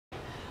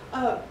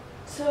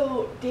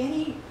So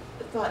Danny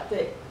thought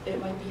that it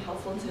might be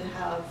helpful to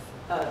have,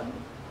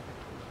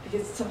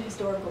 because some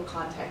historical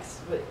context,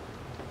 but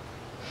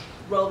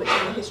relevant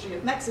to the history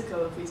of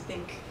Mexico. If we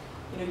think,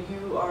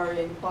 you are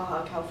in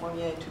Baja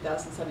California in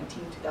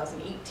 2017,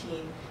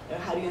 2018,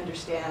 how do you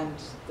understand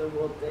the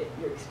world that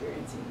you're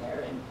experiencing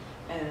there,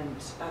 and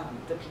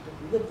the people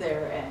who live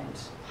there, and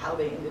how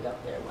they ended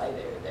up there, why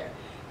they were there.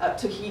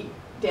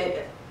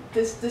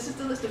 This is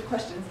the list of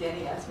questions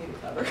Danny asked me to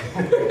cover,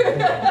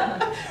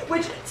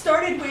 which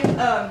started with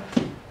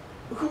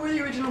who were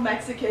the original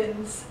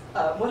Mexicans,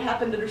 what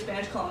happened under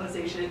Spanish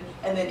colonization,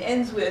 and then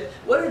ends with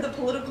what are the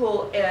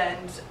political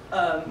and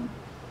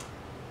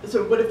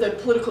so what are the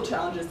political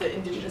challenges that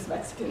indigenous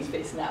Mexicans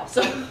face now?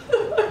 So,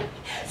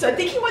 so I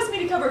think he wants me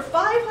to cover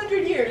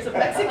 500 years of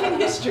Mexican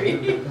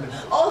history,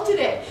 all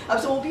today.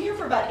 So we'll be here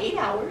for about 8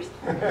 hours.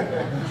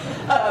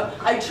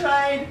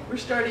 We're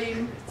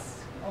starting,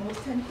 it's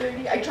almost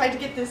 10:30. I tried to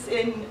get this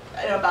in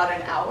about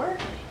an hour,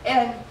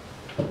 and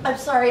I'm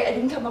sorry I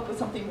didn't come up with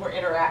something more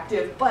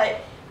interactive, but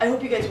I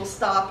hope you guys will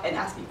stop and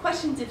ask me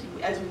questions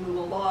as we move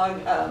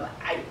along.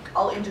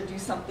 I'll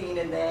introduce something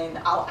and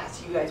then I'll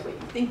ask you guys what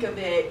you think of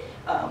it.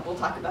 We'll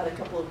talk about a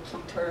couple of key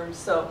terms.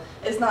 So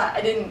it's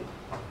not,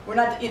 we're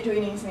not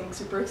doing anything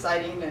super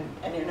exciting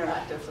and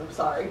interactive, so I'm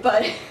sorry.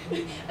 But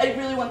I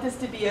really want this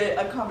to be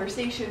a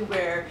conversation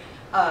where,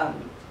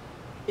 I'm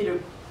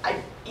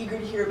eager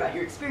to hear about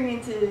your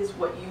experiences,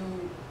 what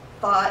you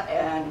thought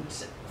and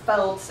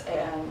felt,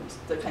 and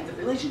the kinds of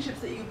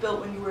relationships that you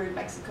built when you were in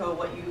Mexico,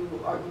 what you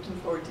are looking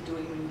forward to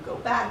doing when you go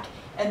back,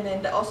 and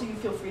then also you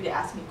feel free to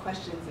ask me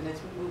questions, and as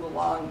we move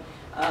along,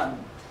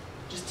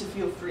 just to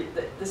feel free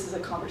that this is a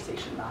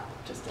conversation, not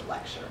just a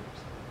lecture,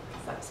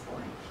 because that's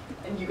boring.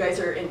 And you guys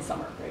are in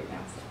summer right now,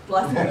 so the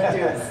last thing I'm going to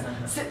do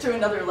is sit through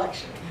another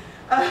lecture.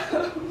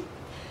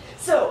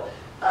 So,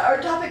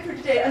 our topic for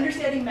today,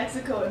 understanding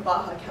Mexico and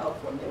Baja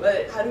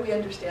California. How do we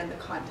understand the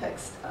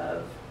context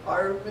of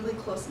our really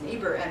close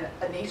neighbor and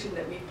a nation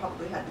that we've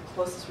probably had the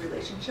closest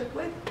relationship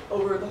with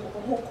over the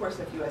whole course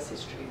of U.S.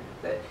 history?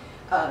 That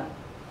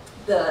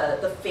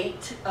the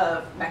fate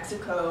of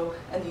Mexico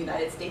and the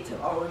United States have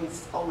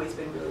always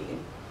been really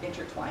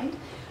intertwined.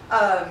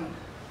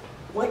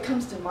 What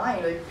comes to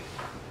mind? Like,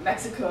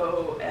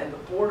 Mexico and the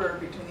border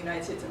between the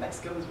United States and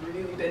Mexico has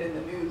really been in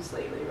the news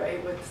lately,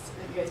 right? Have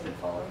you guys been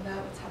following that?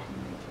 What's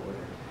happening in the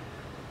border?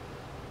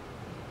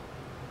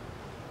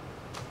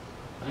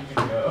 You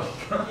can go.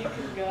 You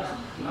can go.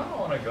 I don't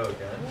want to go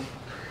again.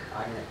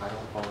 I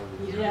don't follow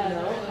the Yeah,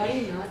 no, how do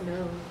you not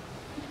know?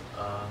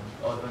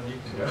 Oh, then you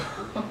can go.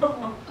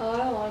 Oh, I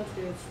don't want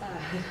to, it's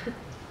sad.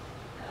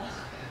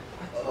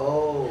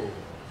 Oh,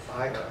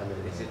 I know.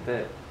 Is it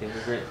the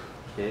immigrant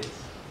kids?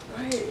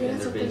 Right, And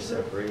they're being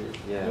separated?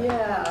 Yeah.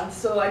 Yeah,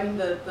 so I mean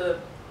the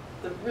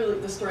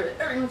story that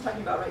everyone's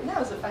talking about right now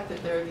is the fact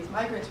that there are these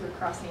migrants who are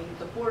crossing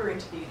the border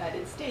into the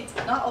United States,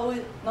 not all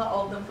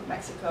of them from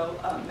Mexico,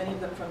 many of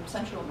them from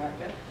Central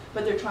America,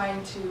 but they're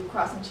trying to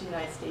cross into the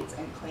United States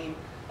and claim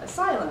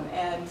asylum.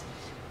 And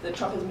the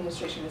Trump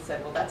administration has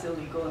said, well, that's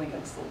illegal and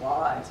against the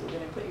law, and so we're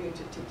going to put you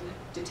into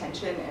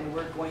detention and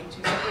we're going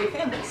to separate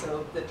families.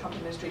 So the Trump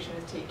administration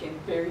has taken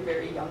very,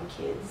 very young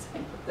kids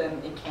and put them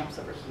in camps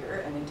over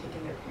here, and then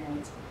taken their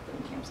parents and put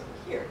them in camps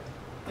over here,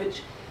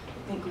 which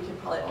I think we could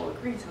probably all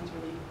agree sounds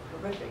really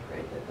horrific,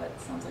 right? That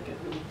sounds like a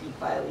really deep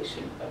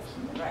violation of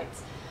human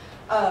rights.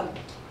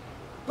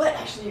 But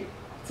actually,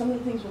 some of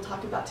the things we'll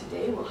talk about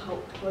today will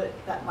help put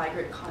that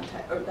migrant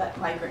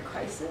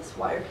crisis.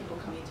 Why are people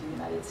coming to the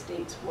United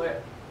States?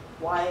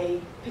 Why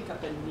pick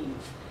up and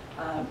leave?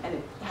 And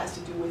it has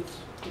to do with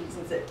the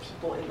reasons that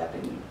people end up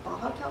in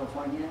Baja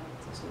California.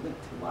 It's also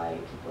linked to why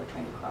people are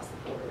trying to cross the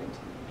border into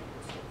the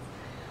United States.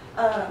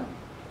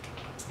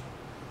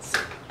 So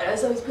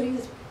as I was putting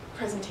this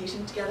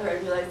presentation together, I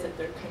realized that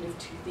there are kind of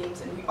two themes,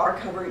 and we're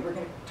going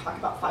to talk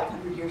about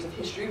 500 years of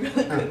history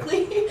really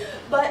quickly,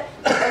 but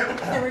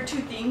there were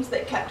two themes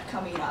that kept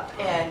coming up.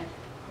 And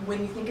when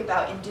you think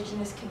about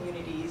indigenous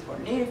communities or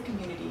native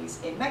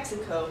communities in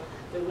Mexico,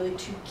 there are really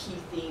two key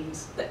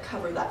themes that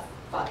cover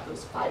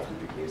those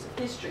 500 years of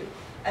history,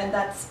 and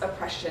that's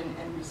oppression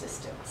and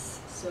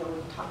resistance. So when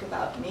we talk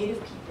about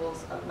native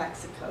peoples of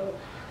Mexico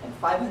and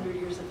 500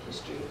 years of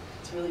history,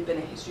 it's really been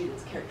a history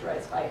that's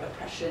characterized by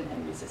oppression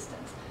and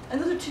resistance.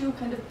 And those are two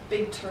kind of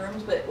big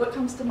terms, but what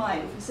comes to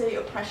mind? If you say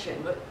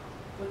oppression, what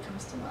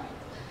comes to mind?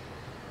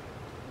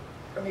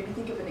 Or maybe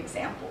think of an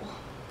example.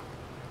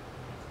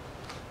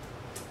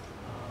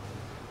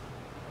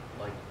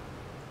 Like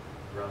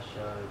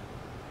Russia,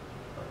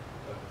 like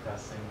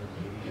oppressing the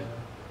media.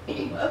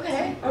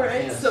 Okay, all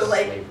right. So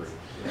like slavery.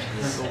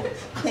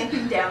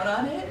 clamping down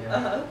on it.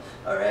 Yeah.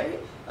 All right.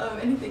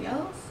 Anything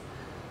else?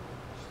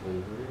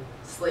 Slavery.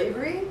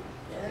 Slavery.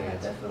 Yeah, Yeah.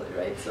 definitely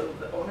right. So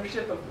the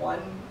ownership of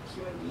one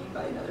human being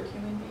by another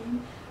human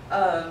being.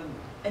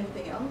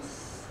 Anything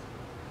else?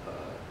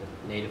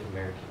 Native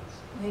Americans.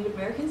 Native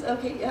Americans.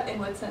 Okay. Yeah. In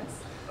what sense?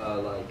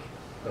 Like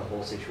the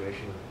whole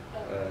situation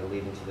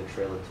leading to the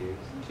Trail of Tears.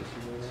 Just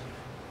remember that?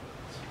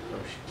 Oh,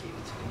 she gave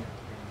it to me.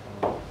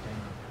 Oh,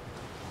 dang.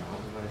 What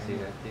was I see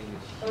that thing.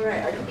 All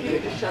right, our computer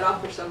just shut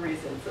off for some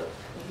reason, so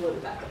we'll load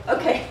it back up.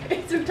 Okay,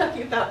 so we're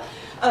talking about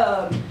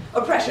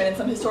oppression and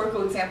some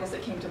historical examples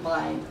that came to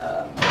mind.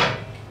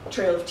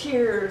 Trail of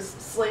Tears,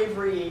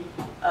 slavery.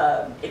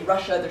 In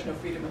Russia, there's no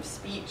freedom of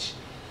speech.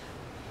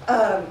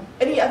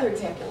 Any other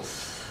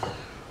examples?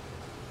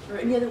 Or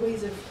any other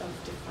ways of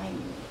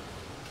defining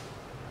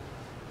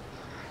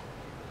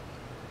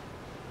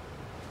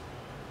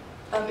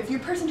it? If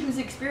you're a person who's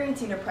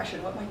experiencing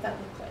oppression, what might that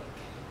look like?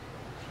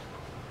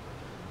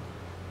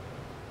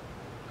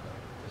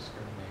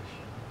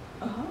 Discrimination.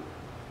 Uh-huh.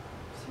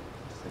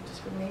 So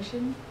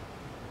discrimination.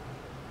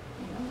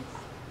 Anything else?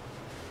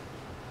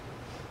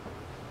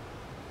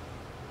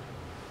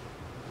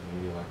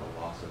 Maybe like a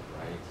loss of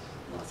rights.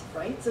 Lots of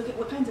rights. Okay,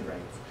 what kinds of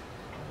rights?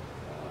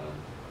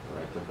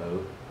 Right to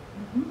vote.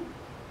 Mm-hmm.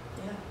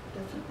 Yeah,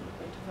 definitely.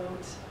 Right to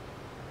vote.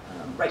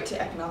 Right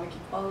to economic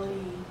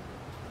equality.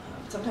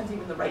 Sometimes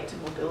even the right to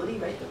mobility,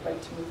 right? The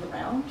right to move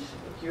around.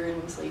 If you're an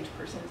enslaved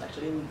person, it's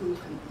actually illegal. You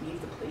can leave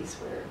the place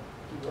where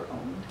you were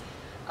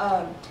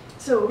owned.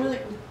 So really,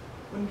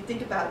 when we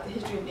think about the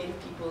history of Native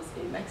peoples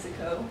in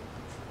Mexico,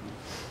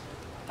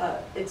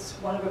 it's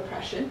one of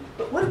oppression.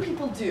 But what do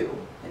people do?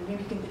 And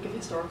maybe you can think of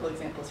historical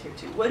examples here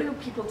too. What do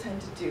people tend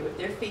to do if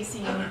they're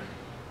facing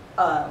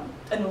an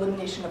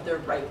elimination of their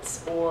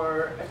rights,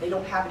 or if they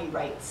don't have any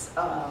rights,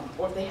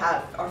 or if they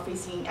are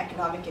facing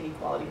economic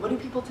inequality? What do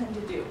people tend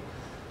to do?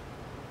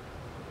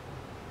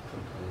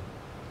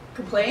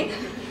 Complain?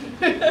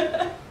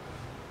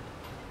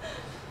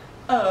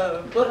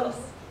 What else?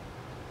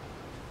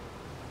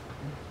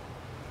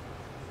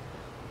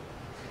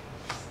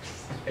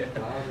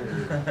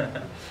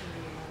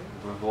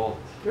 Revolt.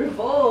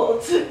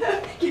 Revolt.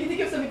 Can you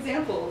think of some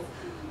examples?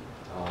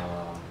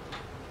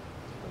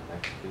 The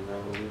Mexican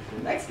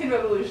Revolution. Mexican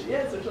Revolution,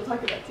 yes, which we'll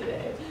talk about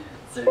today.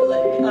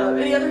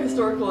 Certainly. Any other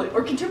historical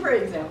or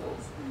contemporary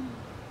examples?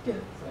 Yeah.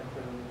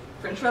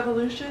 French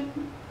Revolution.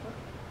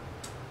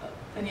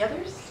 Any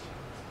others?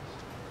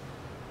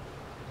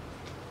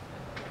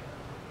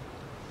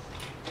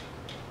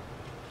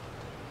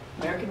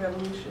 American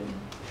Revolution.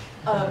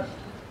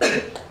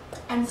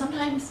 And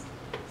sometimes,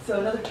 so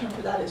another term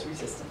for that is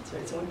resistance,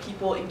 right? So when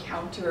people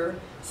encounter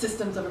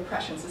systems of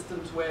oppression,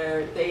 systems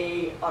where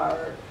they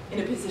are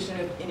in a position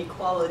of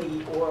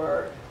inequality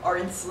or are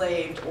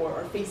enslaved or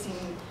are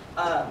facing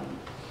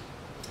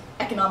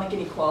economic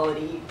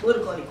inequality,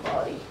 political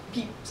inequality,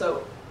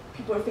 so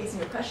people are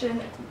facing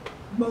oppression,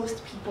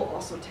 most people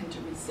also tend to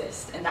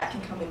resist, and that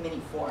can come in many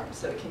forms.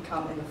 So it can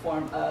come in the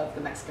form of the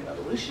Mexican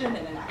Revolution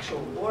and an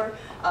actual war.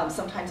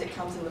 Sometimes it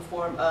comes in the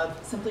form of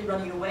simply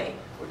running away,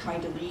 or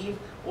trying to leave,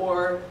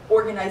 or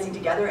organizing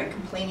together and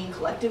complaining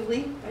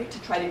collectively, right,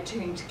 to try to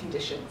change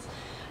conditions.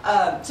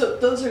 So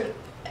those are,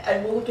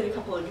 and we'll look at a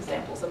couple of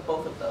examples of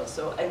both of those.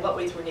 So in what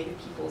ways were Native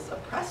peoples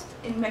oppressed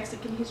in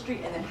Mexican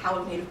history, and then how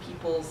have Native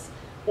peoples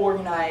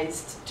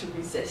organized to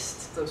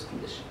resist those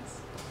conditions?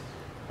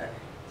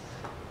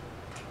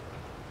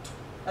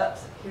 So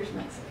here's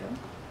Mexico.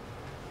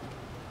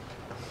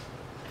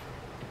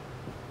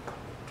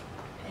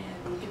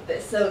 And look at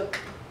this. So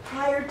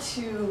prior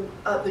to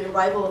the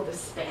arrival of the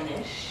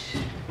Spanish,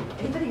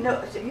 anybody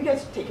know, so you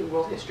guys have taken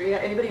world history.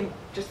 Anybody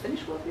just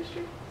finished world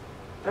history?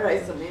 All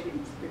right, so maybe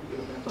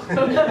you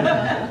don't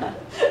know.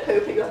 I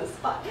would pick on the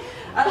spot.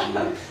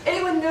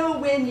 Anyone know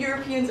when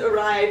Europeans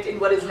arrived in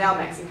what is now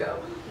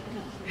Mexico?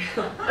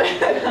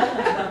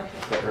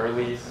 The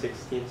early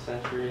 16th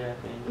century, I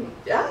think.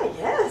 Ah,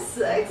 yes,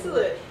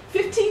 excellent.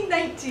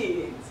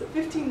 1519. So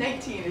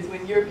 1519 is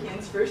when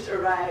Europeans first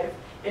arrived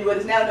in what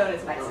is now known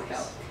as Mexico.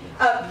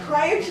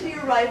 Prior to the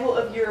arrival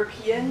of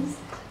Europeans,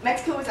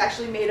 Mexico was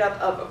actually made up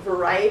of a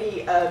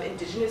variety of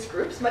indigenous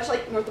groups, much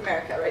like North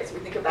America, right? So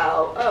we think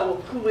about,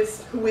 who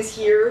was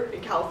here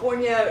in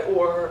California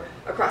or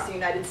across the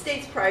United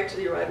States prior to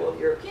the arrival of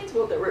Europeans?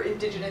 Well, there were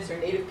indigenous or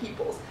native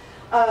peoples.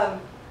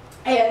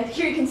 And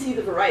here you can see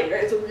the variety,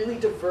 right? It's a really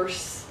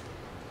diverse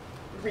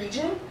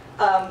region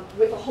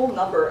with a whole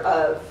number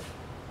of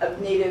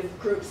native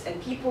groups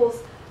and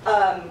peoples.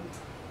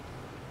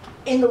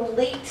 In the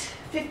late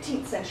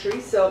 15th century,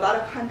 so about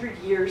 100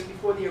 years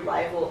before the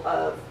arrival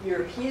of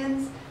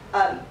Europeans,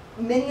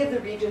 many of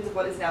the regions of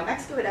what is now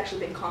Mexico had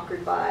actually been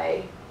conquered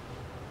by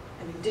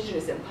an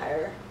indigenous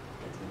empire.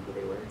 That's who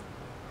they were.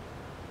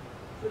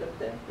 Is it up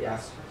there?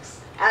 Yes.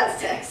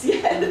 Aztecs,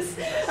 yes.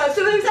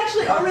 So there was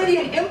actually already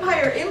an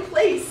empire in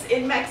place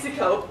in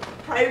Mexico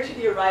prior to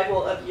the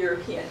arrival of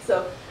Europeans.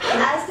 So the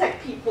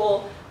Aztec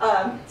people,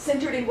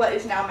 centered in what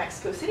is now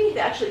Mexico City, had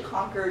actually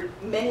conquered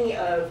many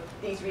of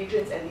these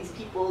regions and these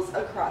peoples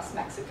across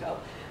Mexico.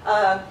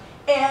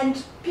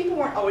 And people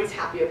weren't always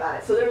happy about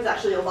it. So there was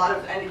actually a lot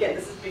of, and again,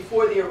 this is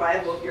before the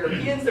arrival of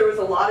Europeans, there was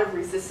a lot of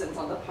resistance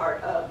on the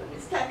part of the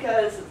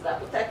Mixtecas, the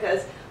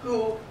Zapotecas,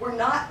 who were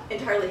not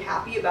entirely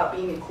happy about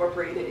being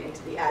incorporated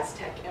into the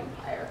Aztec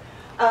Empire.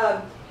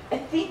 I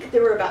think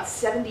there were about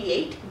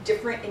 78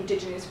 different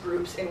indigenous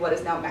groups in what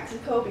is now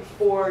Mexico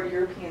before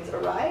Europeans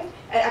arrived,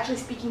 and actually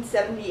speaking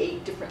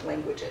 78 different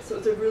languages. So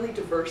it's a really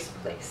diverse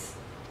place.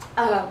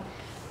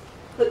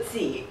 Let's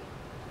see.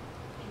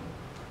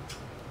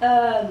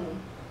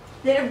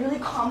 they had a really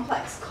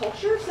complex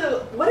culture.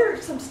 So what are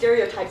some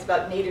stereotypes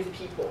about Native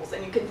peoples?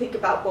 And you can think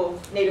about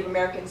both Native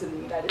Americans in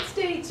the United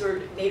States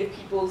or Native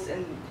peoples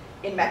in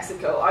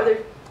Mexico.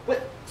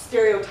 What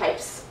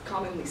stereotypes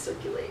commonly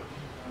circulate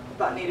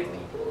about Native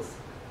peoples?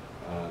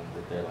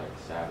 That they're like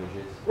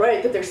savages.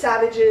 Right, that they're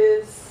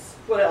savages.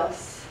 What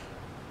else?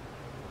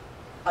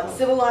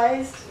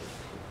 Uncivilized.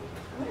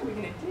 What are we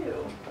going to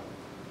do?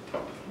 I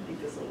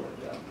think this will work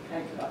though.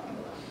 Can I get off on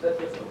the left? But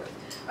this will work.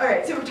 All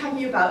right, so we're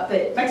talking about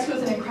that Mexico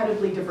is an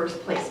incredibly diverse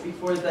place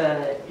before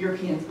the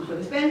Europeans, before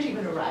the Spanish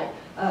even arrived.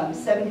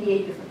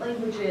 78 different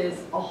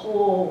languages, a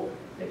whole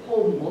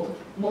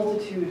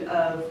multitude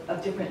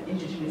of different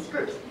indigenous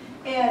groups.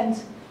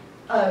 And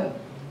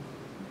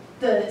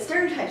the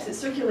stereotypes that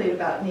circulate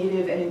about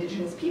Native and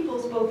indigenous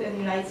peoples, both in the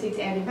United States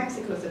and in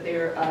Mexico, is that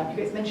they're,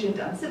 you guys mentioned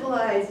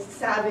uncivilized,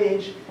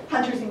 savage,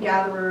 hunters and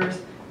gatherers,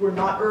 were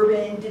not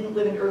urban, didn't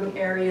live in urban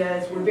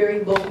areas, were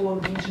very local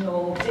and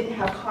regional, didn't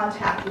have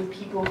contact with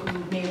people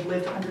who may have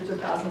lived hundreds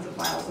of thousands of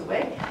miles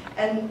away.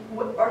 And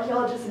what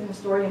archaeologists and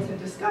historians have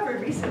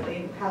discovered recently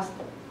in the past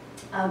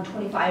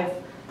 25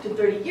 to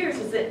 30 years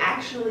is that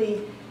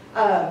actually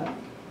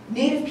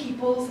Native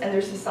peoples and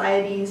their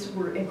societies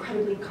were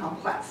incredibly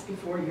complex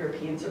before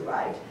Europeans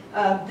arrived.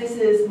 This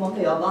is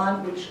Monte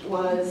Alban, which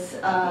was,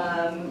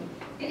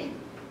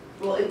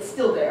 well, it's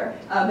still there,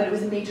 but it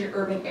was a major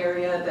urban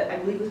area that I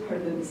believe was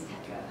part of the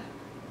Mixteca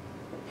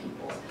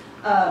peoples.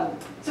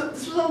 So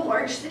this was a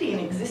large city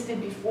and existed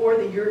before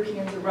the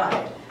Europeans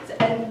arrived.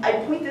 And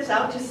I point this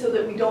out just so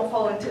that we don't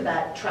fall into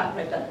that trap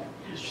right then.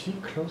 Should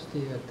you close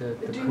the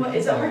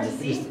Is it hard to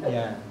see?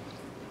 Yeah.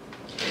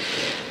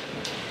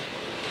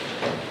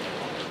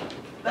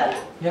 Better?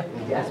 Yeah.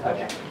 Yeah,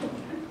 okay.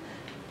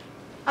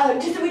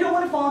 Just that we don't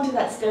want to fall into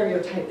that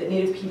stereotype that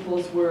Native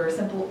peoples were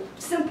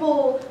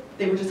simple,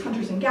 they were just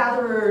hunters and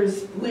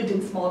gatherers, lived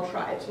in small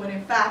tribes, when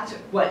in fact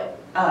what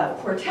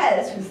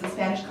Cortez, who's the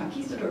Spanish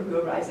conquistador who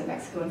arrives in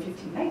Mexico in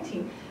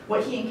 1519,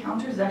 what he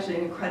encounters is actually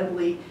an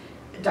incredibly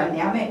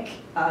dynamic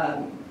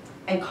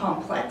and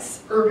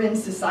complex urban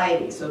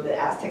society. So the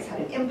Aztecs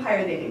had an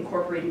empire, they'd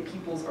incorporated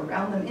peoples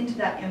around them into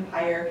that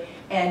empire,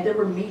 and there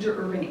were major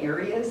urban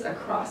areas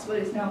across what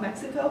is now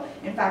Mexico.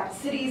 In fact,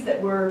 cities that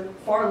were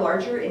far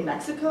larger in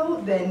Mexico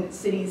than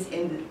cities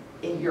in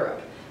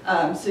Europe.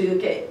 So you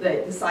get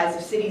the size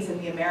of cities in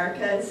the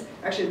Americas,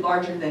 actually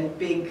larger than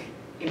big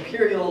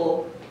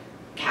imperial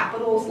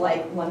capitals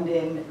like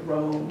London,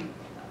 Rome,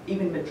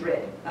 even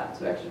Madrid.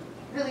 So actually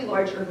really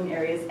large urban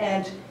areas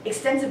and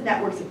extensive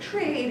networks of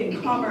trade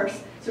and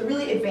commerce. So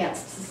really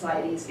advanced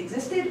societies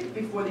existed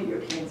before the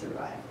Europeans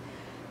arrived.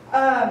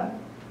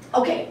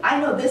 Okay,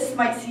 I know this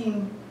might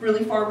seem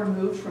really far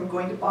removed from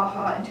going to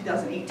Baja in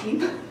 2018,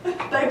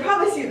 but I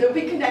promise you there'll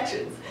be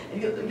connections,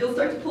 and you'll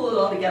start to pull it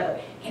all together.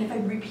 And if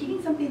I'm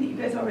repeating something that you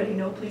guys already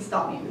know, please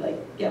stop me and be like,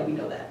 yeah, we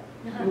know that.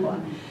 Move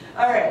on.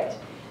 All right.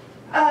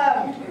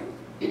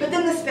 But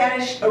then the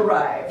Spanish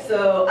arrive.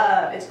 So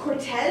it's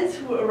Cortez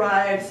who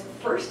arrives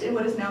first in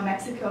what is now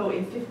Mexico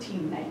in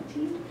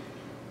 1519.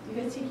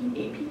 You guys taking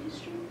AP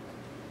history?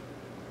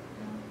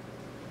 No?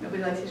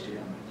 Nobody likes history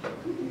that much.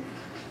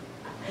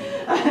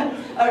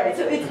 All right,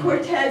 so it's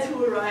Cortez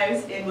who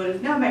arrives in what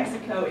is now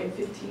Mexico in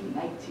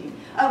 1519.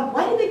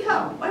 Why did they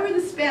come? Why were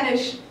the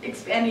Spanish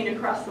expanding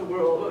across the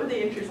world? What were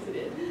they interested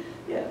in?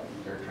 Yeah.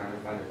 They're trying to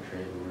find a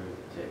trade route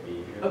to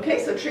Asia.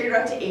 Okay, so trade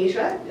route to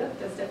Asia. Yep,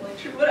 that's definitely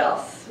true. What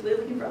else? Are they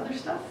looking for other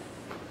stuff?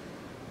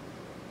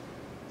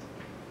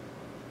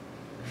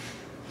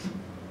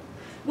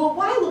 Well,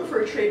 why look for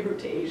a trade route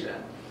to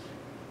Asia?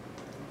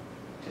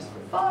 Just for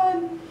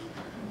fun?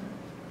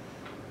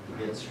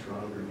 You get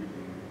stronger, you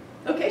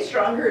bigger. Okay,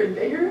 stronger and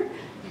bigger.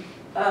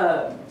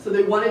 So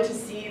they wanted to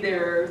see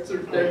their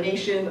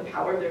nation, the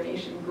power of their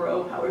nation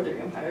grow, power of their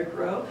empire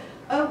grow.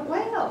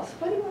 Why else?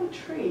 Why do you want to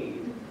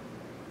trade?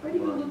 Why do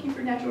you go looking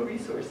for natural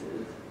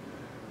resources?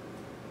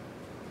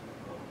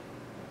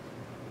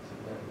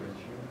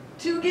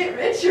 To get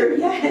richer,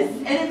 yes.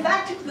 And in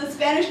fact, the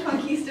Spanish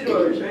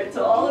conquistadors, right?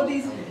 So all of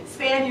these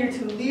Spaniards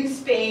who leave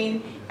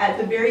Spain at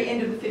the very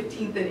end of the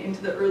 15th and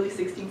into the early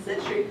 16th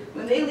century,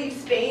 when they leave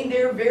Spain,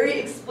 they're very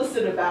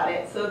explicit about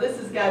it. So this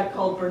is a guy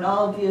called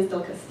Bernal Diaz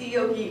del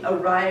Castillo. He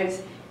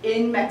arrives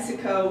in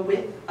Mexico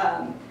with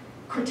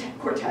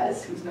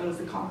Cortez, who's known as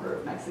the conqueror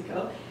of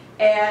Mexico.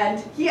 And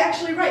he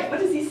actually writes, what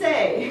does he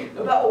say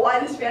about why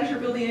the Spanish are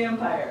building an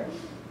empire?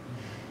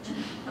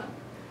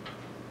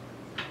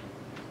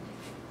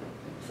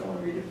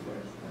 Someone read it for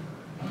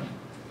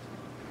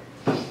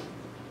us.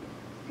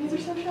 You guys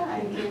are so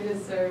shy. We came to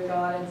serve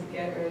God and to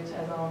get rich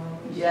as all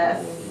men wish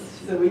Yes.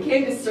 to do. So we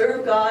came to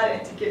serve God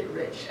and to get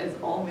rich, as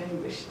all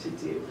men wish to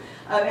do.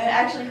 And I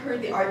actually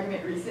heard the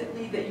argument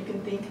recently that you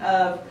can think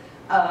of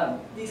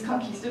these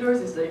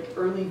conquistadors as like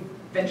early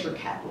venture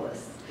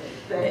capitalists.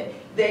 That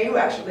they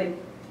actually,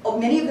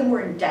 many of them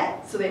were in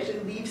debt, so they actually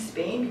leave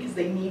Spain because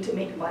they need to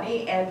make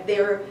money, and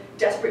they're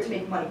desperate to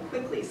make money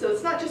quickly. So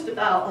it's not just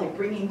about like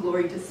bringing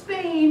glory to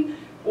Spain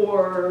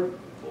or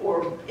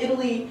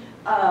Italy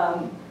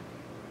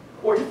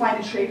or to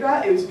find a trade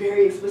route, it was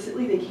very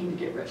explicitly they came to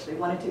get rich. They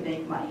wanted to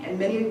make money. And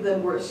many of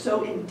them were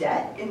so in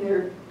debt in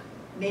their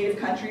native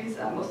countries,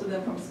 most of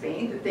them from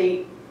Spain, that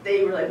they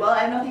were like, well, I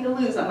have nothing to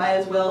lose. I might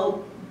as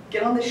well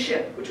get on this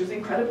ship, which was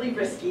incredibly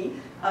risky,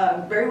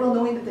 very well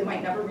knowing that they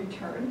might never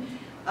return.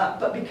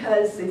 But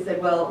because they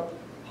said, well,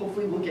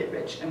 hopefully we'll get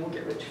rich, and we'll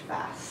get rich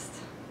fast.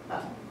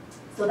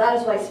 So that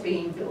is why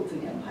Spain built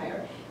an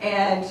empire.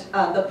 And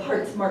the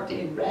parts marked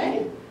in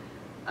red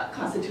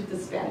constitute the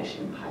Spanish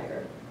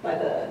Empire by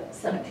the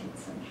 17th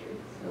century.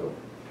 So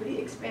pretty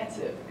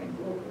expansive and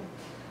global.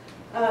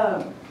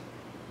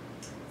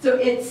 So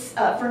it's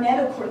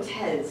Fernando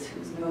Cortez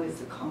who's known as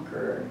the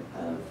conqueror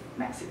of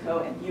Mexico,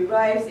 and he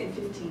arrives in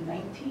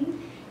 1519.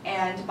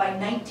 And by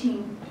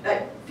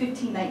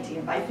 1519,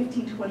 and by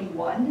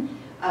 1521,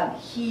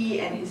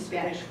 he and his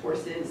Spanish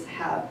forces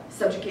have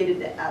subjugated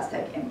the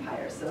Aztec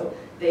Empire. So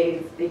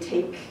they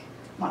take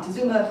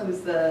Montezuma,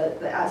 who's the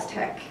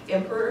Aztec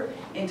emperor,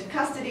 into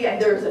custody, and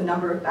there's a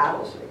number of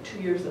battles, like 2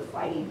 years of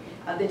fighting.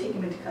 They take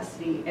him into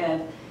custody,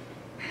 and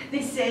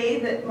they say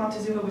that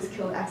Montezuma was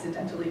killed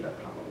accidentally, but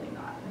probably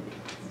not. I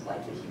think it's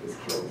likely he was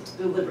killed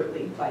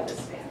deliberately by the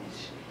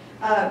Spanish.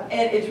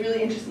 And it's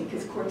really interesting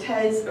because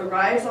Cortez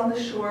arrives on the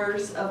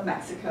shores of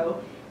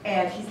Mexico,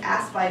 and he's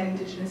asked by an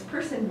indigenous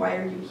person, why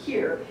are you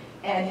here?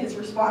 And his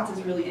response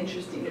is really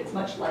interesting. It's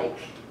much like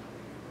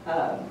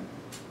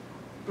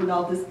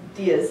Bernal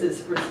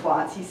Diaz's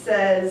response. He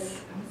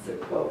says, what's the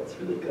quote? It's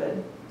really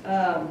good.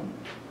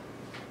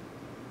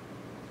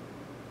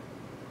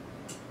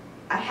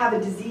 I have a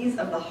disease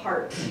of the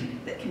heart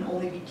that can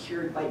only be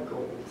cured by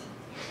gold.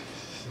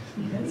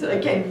 And so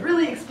again,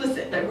 really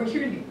explicit that we're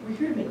here to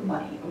make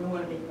money, and we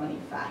want to make money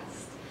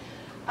fast.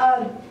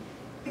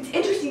 It's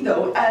interesting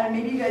though, and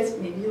maybe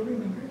you'll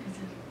remember because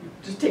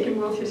you've just taken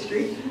world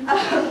history.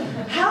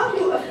 How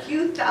do a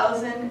few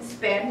thousand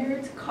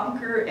Spaniards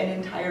conquer an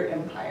entire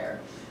empire?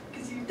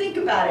 Because you think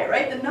about it,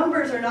 right? The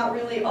numbers are not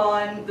really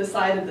on the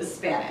side of the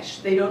Spanish.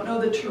 They don't know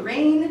the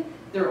terrain.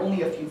 There are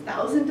only a few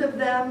thousand of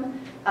them.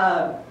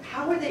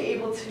 How were they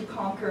able to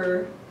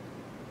conquer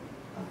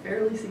a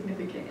fairly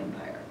significant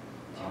empire?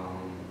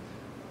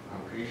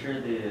 I'm pretty sure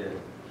the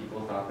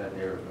people thought that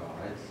they were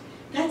gods.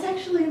 That's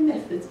actually a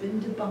myth that's been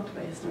debunked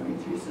by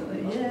historians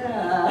recently.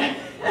 Yeah.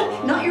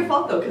 Not your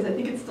fault though, because I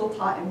think it's still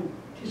taught in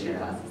history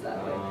classes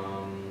that way.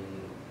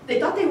 They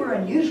thought they were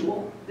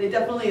unusual. They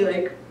definitely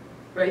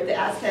right, the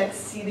Aztecs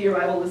see the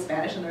arrival of the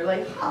Spanish and they're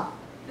like, huh,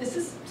 this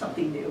is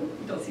something new.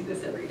 You don't see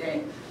this every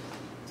day.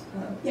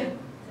 Yeah.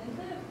 Didn't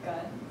they have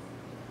guns?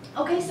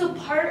 Okay, so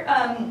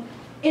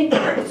in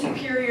part,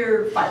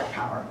 superior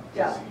firepower.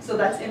 Yeah, so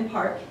that's in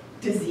part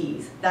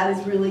disease. That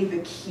is really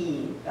the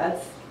key.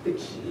 That's the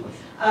key.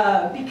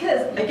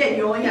 Because, again,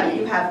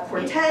 you have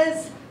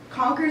Cortez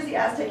conquers the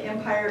Aztec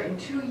Empire in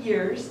 2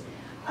 years,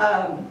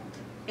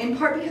 in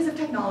part because of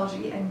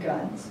technology and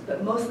guns,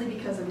 but mostly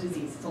because of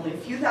disease. It's only a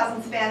few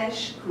thousand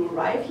Spanish who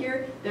arrive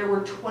here. There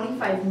were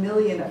 25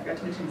 million, I forgot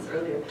to mention this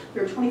earlier,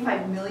 there were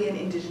 25 million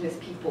indigenous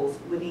peoples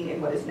living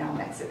in what is now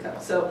Mexico.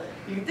 So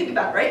you can think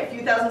about it, right? A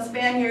few thousand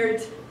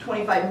Spaniards,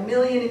 25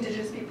 million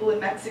indigenous people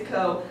in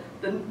Mexico.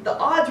 The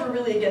odds were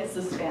really against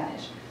the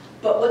Spanish.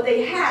 But what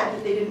they had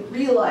that they didn't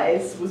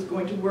realize was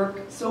going to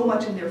work so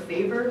much in their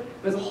favor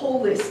was a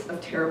whole list of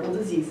terrible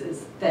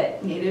diseases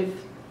that native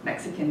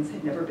Mexicans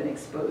had never been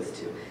exposed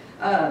to.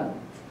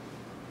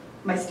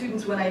 My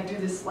students, when I do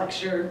this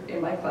lecture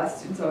in my class,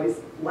 students always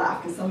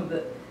laugh because some of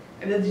the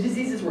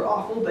diseases were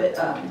awful, but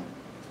I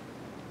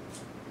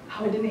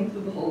didn't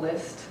include the whole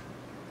list.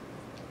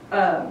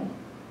 But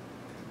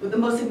the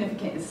most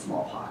significant is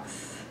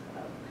smallpox.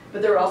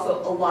 But there were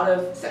also a lot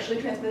of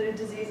sexually transmitted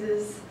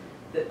diseases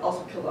that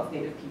also killed off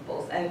native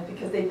peoples, and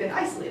because they'd been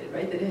isolated,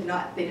 right?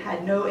 They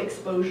had no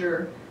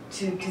exposure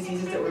to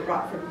diseases that were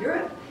brought from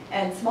Europe,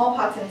 and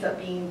smallpox ends up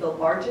being the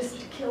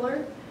largest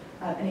killer,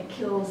 and it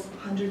kills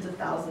hundreds of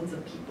thousands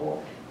of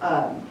people,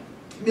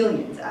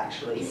 millions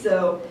actually.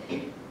 So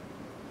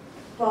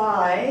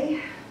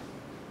I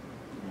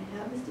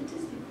have a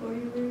statistic for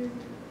you.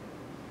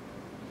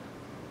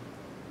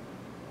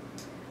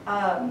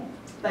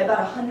 By about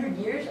 100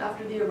 years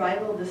after the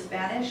arrival of the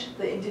Spanish,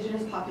 the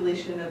indigenous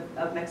population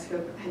of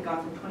Mexico had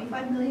gone from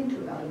 25 million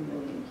to about 1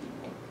 million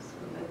people. So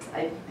that's,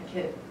 I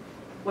can't,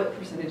 what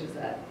percentage is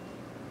that?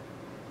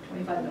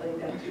 25 million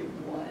down to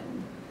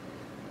 1.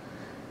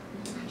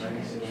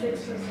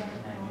 96%.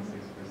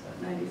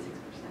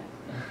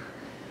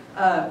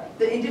 96%.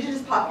 The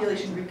indigenous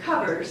population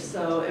recovers,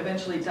 so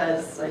eventually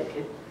does,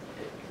 it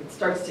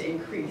starts to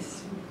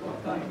increase,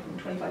 going from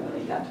 25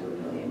 million down to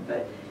 1 million,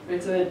 but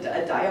it's a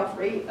die-off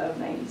rate of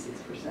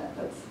 96%.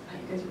 That's, you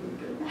guys are really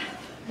good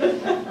at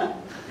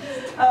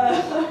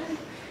math.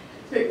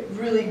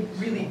 Really,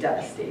 really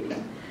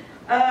devastating.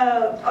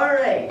 All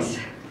right.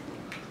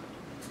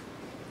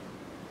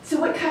 So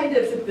what kind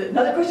of,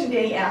 another question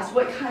Danny asked,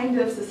 what kind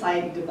of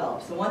society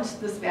develops? So once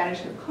the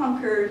Spanish have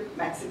conquered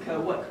Mexico,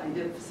 what kind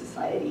of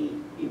society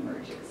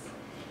emerges?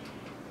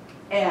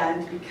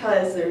 And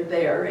because they're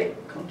there, right,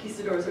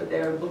 conquistadors are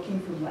there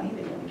looking for money,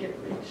 they want to get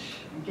rich,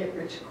 and get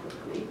rich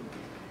quickly.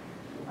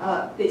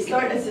 They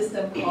start a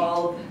system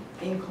called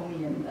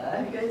encomienda.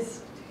 Have you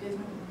guys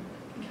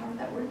encountered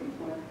that word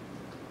before?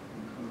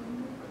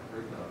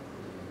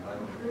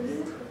 Heard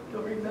it?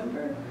 Don't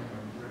remember?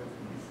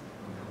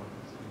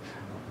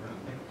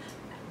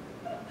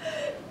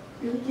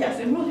 Yes,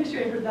 in world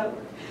history I heard that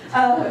word.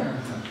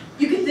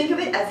 You can think of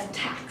it as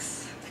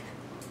tax.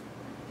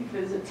 Think of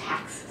it as a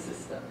tax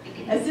system.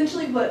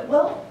 Essentially what,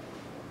 well,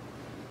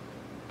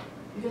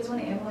 you guys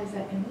want to analyze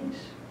that image?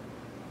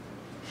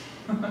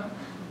 What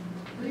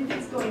do you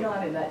think's going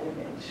on in that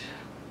image?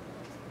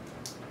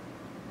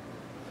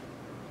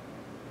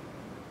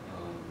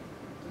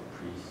 The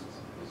priest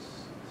is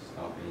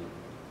stopping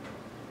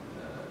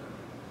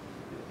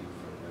the thief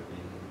from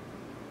living.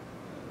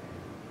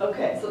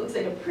 Okay, so it looks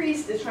like a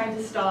priest is trying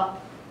to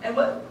stop, and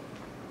what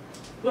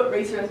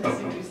race or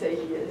ethnicity would you say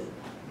he is?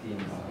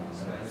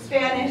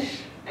 Spanish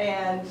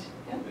and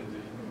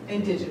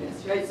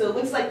indigenous, right? So it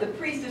looks like the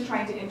priest is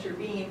trying to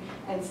intervene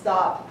and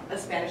stop a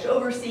Spanish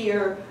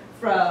overseer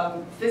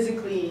from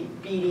physically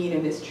beating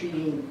and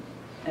mistreating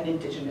an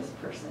indigenous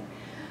person.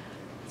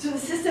 So the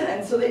system,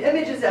 and so the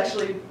image is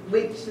actually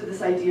linked to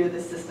this idea of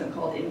this system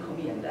called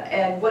encomienda.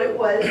 And what it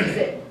was is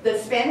that the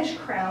Spanish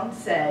crown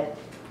said,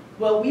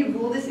 well, we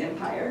rule this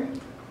empire,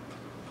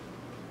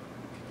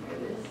 there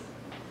it is,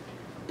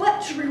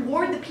 but to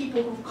reward the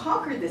people who've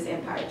conquered this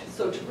empire,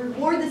 so to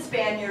reward the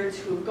Spaniards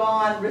who have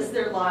gone, risked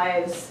their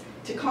lives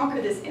to conquer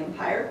this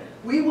empire,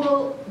 we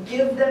will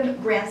give them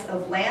grants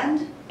of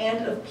land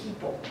and of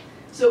people.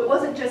 So it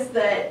wasn't just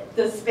that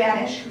the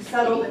Spanish who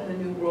settled in the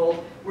New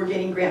World were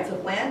getting grants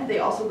of land, they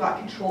also got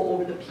control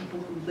over the people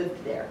who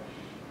lived there.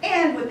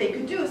 And what they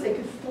could do is they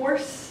could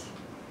force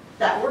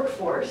that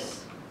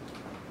workforce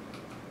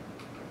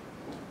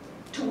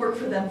to work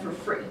for them for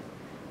free,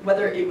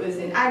 whether it was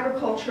in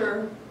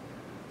agriculture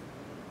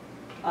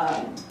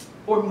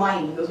or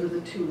mining. Those were the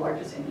two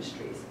largest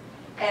industries.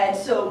 And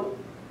so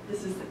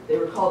they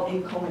were called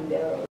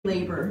encomendero,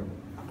 labor,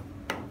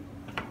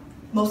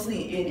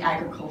 mostly in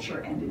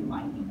agriculture and in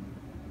mining.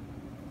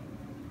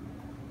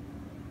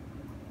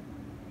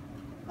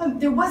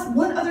 There was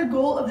one other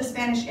goal of the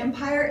Spanish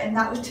Empire, and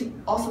that was to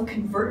also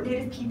convert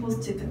native peoples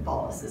to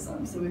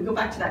Catholicism. So we go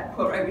back to that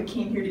quote, right? We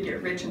came here to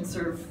get rich and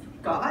serve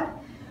God.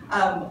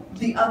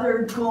 The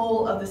other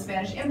goal of the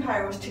Spanish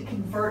Empire was to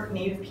convert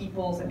native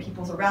peoples and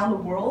peoples around the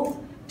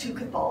world to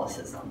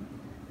Catholicism.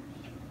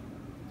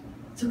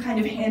 So kind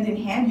of hand in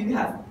hand, you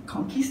have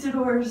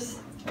conquistadors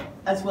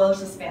as well as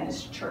the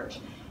Spanish church.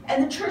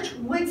 And the church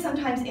would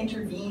sometimes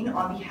intervene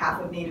on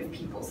behalf of native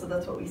people. So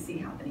that's what we see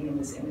happening in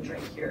this image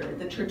right here.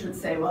 The church would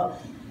say, well,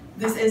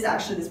 this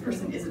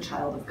person is a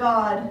child of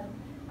God.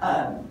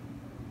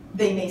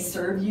 They may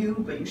serve you,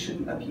 but you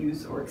shouldn't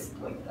abuse or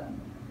exploit them.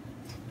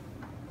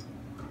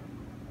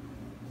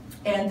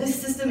 And this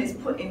system is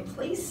put in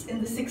place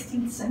in the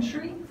 16th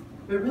century,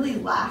 but it really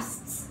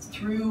lasts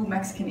through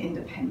Mexican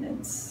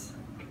independence,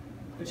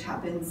 which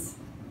happens,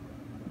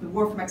 the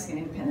War for Mexican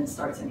Independence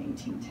starts in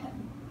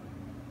 1810.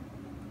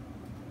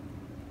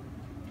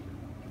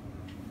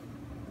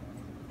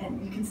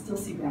 And you can still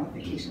see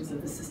ramifications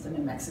of the system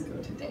in Mexico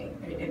today.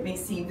 It may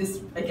seem,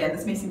 this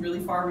may seem really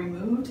far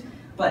removed,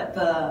 but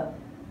I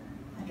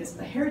guess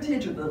the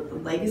heritage or the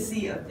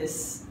legacy of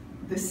this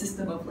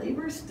system of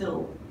labor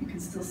you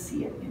can still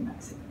see it in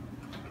Mexico.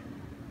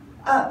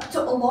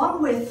 So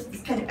along with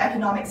this kind of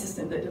economic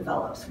system that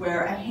develops,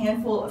 where a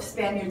handful of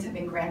Spaniards have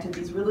been granted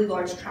these really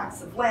large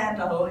tracts of land,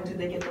 not only do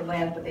they get the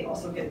land, but they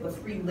also get the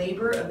free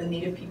labor of the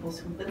native peoples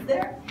who live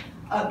there,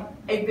 a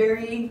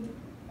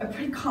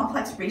pretty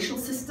complex racial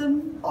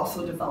system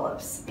also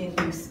develops in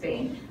New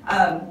Spain.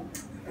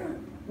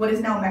 What is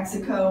now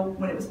Mexico,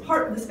 when it was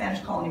part of the Spanish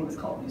colony, was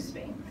called New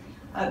Spain.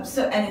 And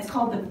it's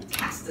called the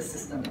casta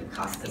system,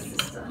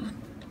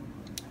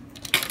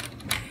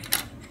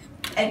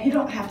 And you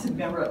don't have to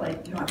remember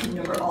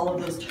all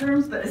of those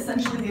terms, but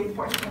essentially the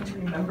important thing to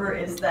remember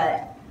is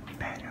that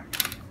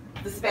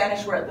the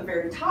Spanish were at the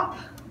very top,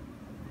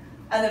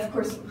 and then of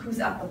course, who's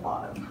at the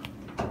bottom?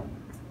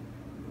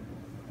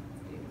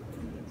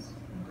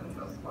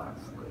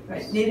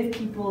 Right, native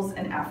peoples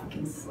and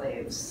African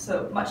slaves.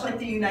 So much like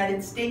the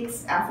United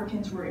States,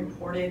 Africans were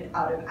imported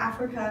out of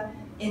Africa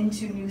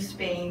into New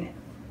Spain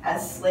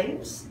as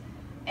slaves.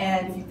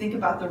 And if you think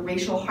about the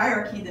racial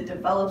hierarchy that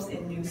develops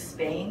in New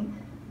Spain,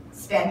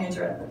 Spaniards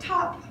are at the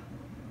top,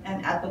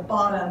 and at the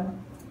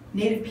bottom,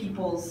 native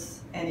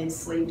peoples and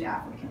enslaved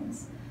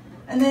Africans.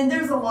 And then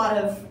there's a lot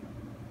of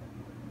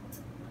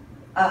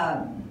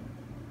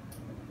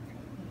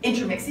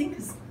intermixing,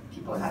 because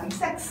people are having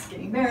sex,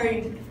 getting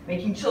married,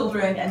 making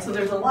children, and so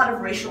there's a lot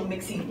of racial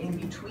mixing in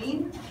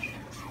between,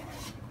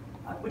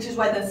 which is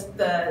why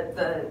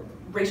the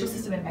racial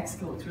system in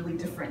Mexico looks really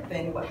different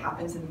than what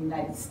happens in the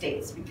United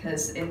States,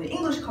 because in the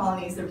English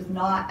colonies, there was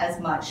not as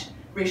much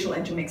racial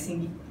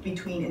intermixing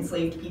between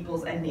enslaved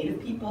peoples and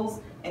native peoples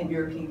and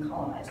European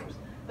colonizers.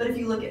 But if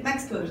you look at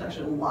Mexico, there's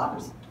actually a lot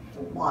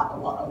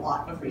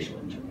of racial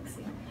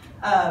intermixing.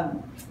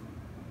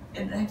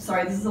 and I'm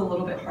sorry, this is a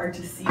little bit hard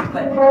to see,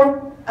 but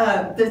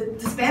the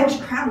Spanish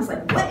crown was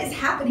like, what is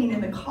happening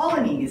in the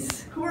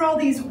colonies? Who are all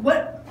these,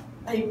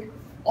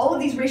 all of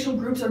these racial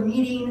groups are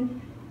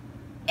meeting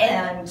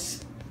and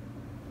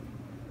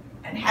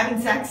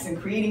having sex and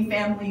creating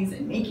families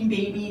and making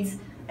babies.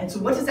 And so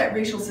what does that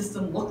racial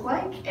system look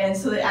like? And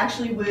so they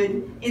actually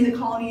would, in the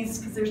colonies,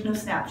 because there's no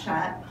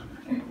Snapchat,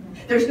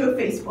 there's no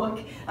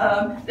Facebook,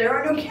 there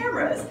are no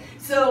cameras.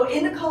 So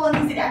in the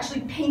colonies, they'd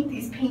actually paint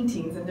these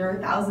paintings, and there are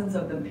thousands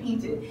of them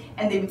painted,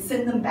 and they would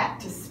send them back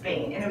to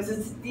Spain. And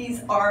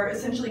these are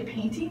essentially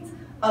paintings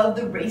of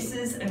the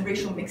races and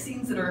racial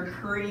mixings that are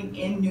occurring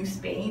in New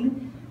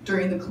Spain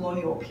during the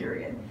colonial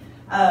period.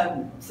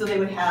 So they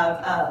would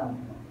have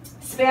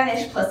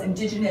Spanish plus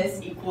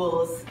indigenous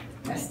equals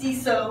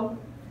mestizo,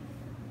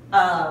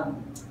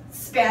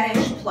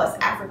 Spanish plus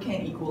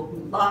African equal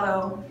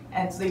mulatto,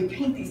 and so they would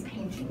paint these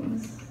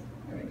paintings,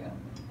 there we go,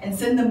 and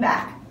send them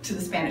back to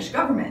the Spanish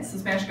government. So the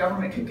Spanish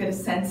government could get a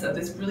sense of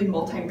this really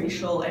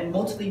multiracial and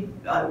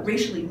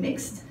racially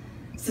mixed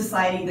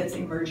society that's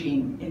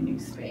emerging in New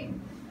Spain.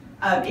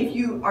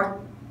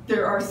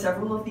 There are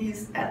several of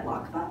these at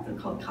LACMA. They're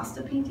called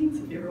Costa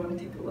paintings. If you ever want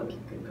to take a look, you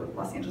could go to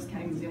Los Angeles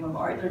County Museum of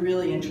Art. They're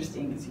really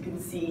interesting because you can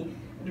see,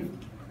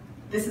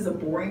 this is a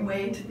boring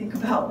way to think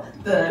about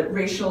the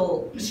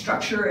racial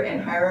structure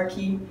and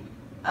hierarchy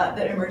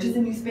that emerges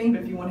in New Spain,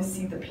 but if you want to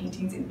see the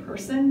paintings in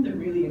person, they're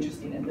really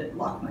interesting, and that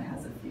LACMA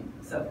has a few.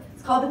 So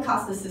it's called the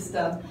Costa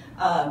system.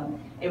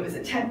 It was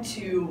an attempt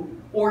to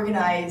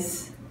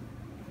organize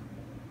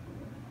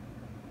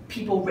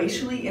people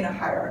racially in a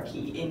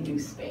hierarchy in New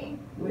Spain,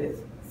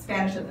 with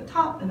Spanish at the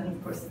top, and then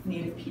of course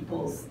native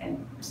peoples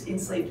and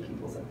enslaved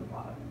peoples at the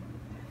bottom.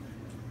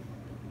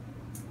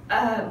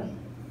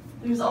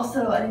 There's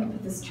also, I didn't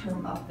put this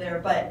term up there,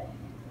 but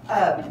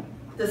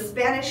the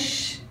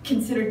Spanish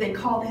considered, they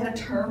had a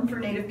term for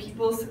native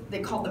peoples,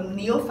 they called them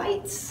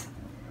neophytes,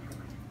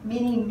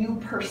 meaning new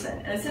person.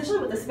 And essentially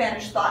what the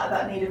Spanish thought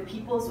about native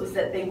peoples was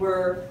that they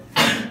were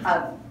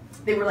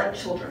like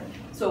children.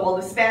 So while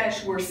the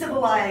Spanish were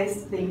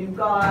civilized, they knew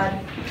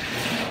God,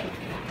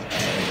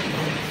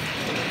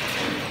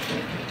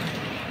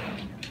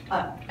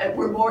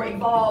 were more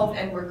evolved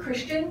and were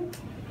Christian,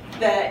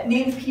 that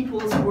native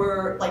peoples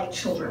were like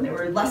children. They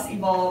were less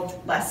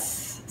evolved,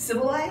 less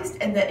civilized,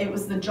 and that it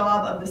was the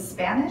job of the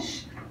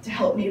Spanish to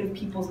help native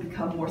peoples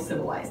become more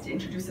civilized, to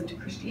introduce them to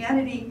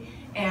Christianity,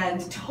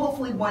 and to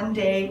hopefully one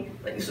day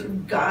sort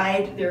of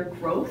guide their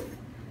growth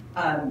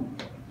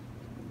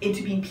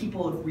into being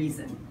people of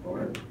reason,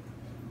 or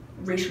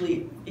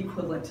racially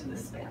equivalent to the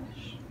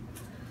Spanish.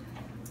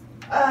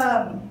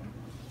 All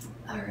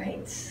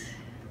right.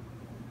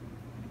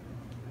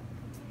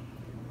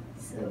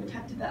 So we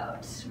talked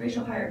about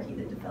racial hierarchy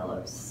that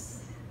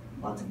develops,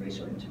 lots of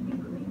racial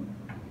intermingling.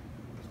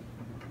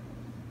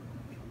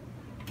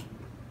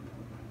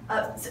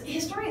 So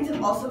historians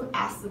have also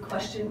asked the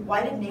question,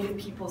 why did native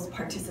peoples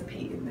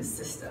participate in this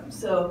system?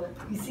 So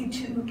you see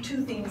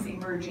two things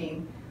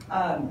emerging.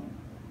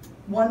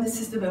 One, the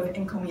system of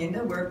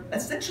encomienda, where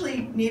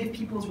essentially native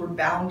peoples were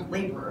bound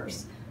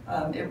laborers.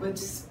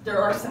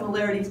 There are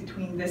similarities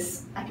between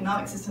this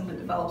economic system that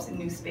develops in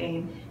New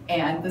Spain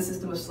and the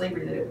system of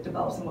slavery that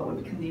develops in what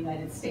would become the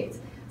United States.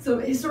 So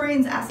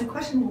historians ask the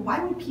question, well, why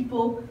would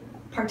people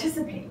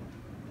participate?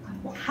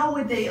 Well, how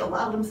would they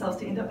allow themselves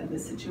to end up in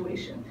this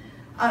situation?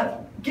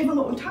 Given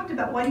what we talked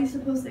about, why do you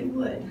suppose they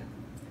would?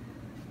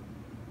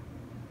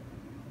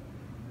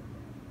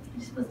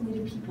 I suppose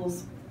native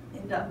peoples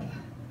end up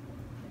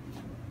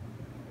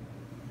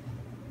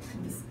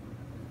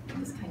in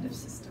this kind of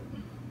system.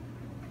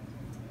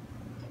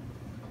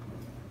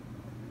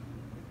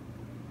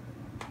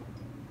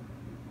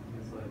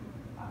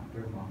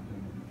 After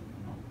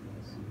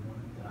Moctezuma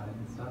died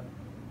and stuff,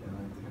 they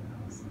like to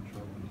have a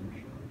central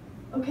leadership.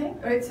 Okay,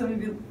 all right, so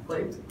maybe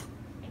like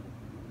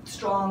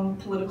strong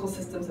political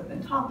systems have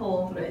been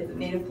toppled, right? The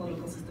native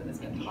political system has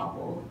been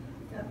toppled.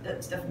 Yeah,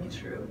 that's definitely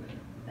true.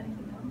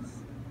 Anything else?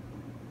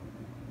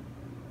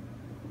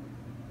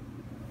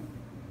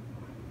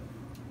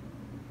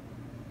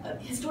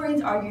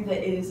 Historians argue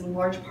that it is in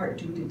large part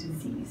due to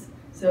disease.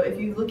 So if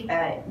you look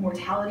at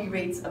mortality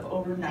rates of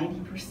over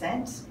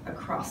 90%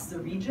 across the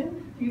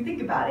region, if you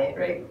think about it,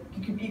 right,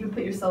 you could even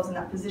put yourselves in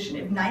that position.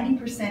 If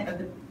 90%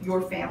 of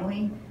your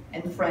family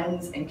and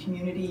friends and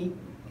community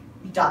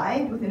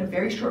died within a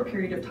very short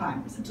period of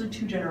time, essentially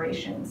 2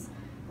 generations,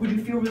 would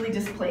you feel really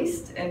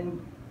displaced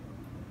and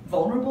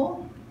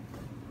vulnerable?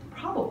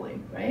 Probably,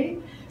 right?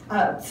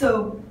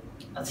 So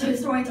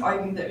historians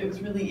argue that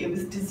it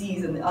was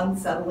disease and the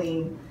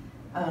unsettling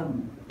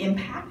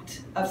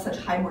impact of such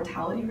high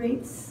mortality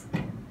rates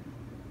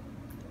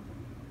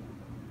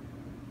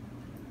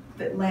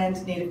that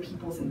land native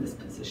peoples in this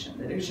position.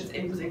 That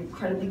it was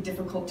incredibly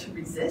difficult to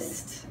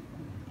resist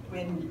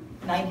when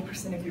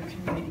 90% of your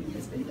community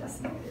has been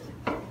decimated.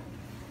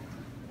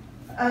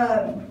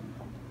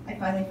 I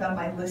finally found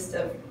my list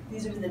of,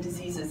 these are the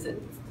diseases that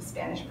the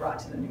Spanish brought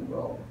to the New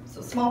World.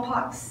 So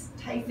smallpox,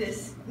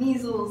 typhus,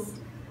 measles,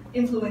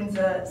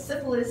 influenza,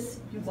 syphilis,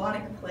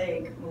 bubonic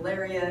plague,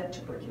 malaria,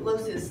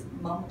 tuberculosis,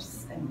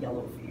 mumps, and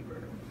yellow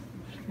fever.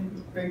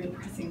 Very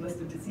depressing list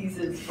of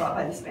diseases brought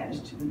by the Spanish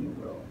to the New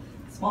World.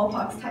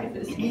 Smallpox,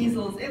 typhus,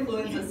 measles,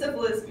 influenza,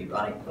 syphilis,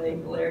 bubonic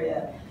plague,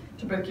 malaria,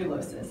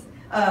 tuberculosis.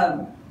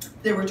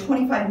 There were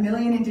 25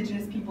 million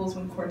indigenous peoples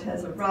when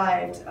Cortez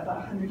arrived. About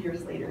 100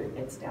 years later,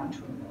 it's down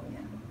to 1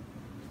 million.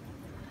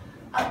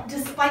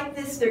 Despite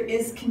this, there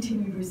is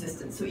continued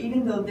resistance. So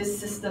even though this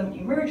system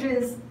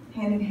emerges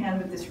hand in hand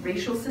with this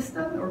racial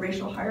system or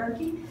racial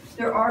hierarchy,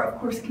 there are, of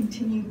course,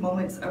 continued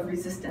moments of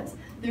resistance.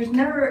 There's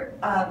never,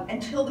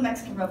 until the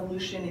Mexican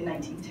Revolution in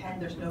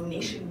 1910, there's no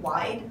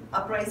nationwide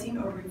uprising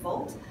or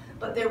revolt,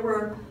 but there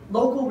were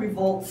local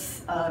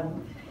revolts,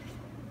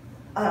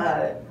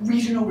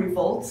 regional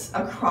revolts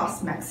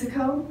across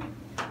Mexico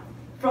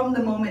from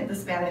the moment the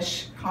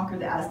Spanish conquered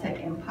the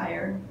Aztec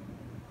Empire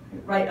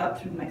right up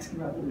through the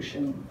Mexican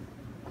Revolution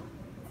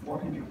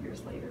 400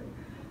 years later.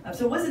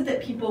 So it wasn't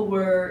that people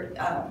were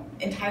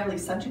entirely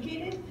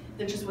subjugated,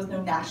 there just was no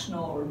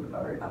national or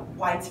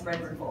widespread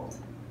revolt.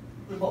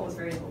 Revolt was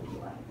very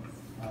localized.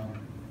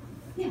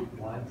 Yeah?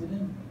 Why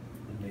didn't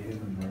the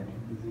Native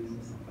American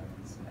diseases affect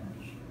the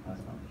Spanish as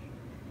much?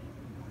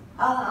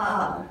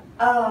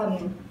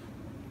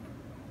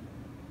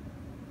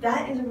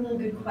 That is a really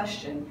good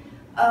question.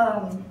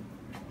 I'd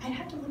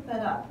have to look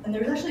that up. And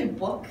there's actually a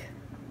book,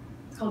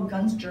 it's called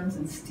Guns, Germs,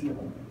 and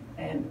Steel.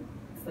 And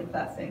it's like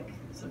that thick,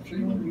 so I'm sure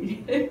you want to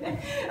read it.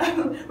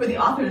 Where the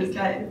author, this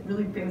guy, a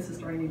really famous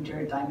historian named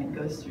Jared Diamond,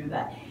 goes through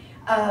that.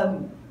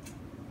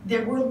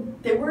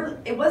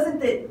 It wasn't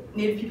that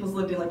Native peoples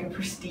lived in like a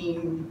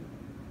pristine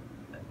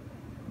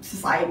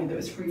society that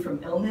was free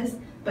from illness,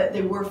 but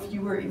there were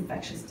fewer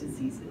infectious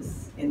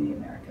diseases in the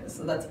Americas,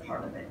 so that's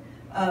part of it.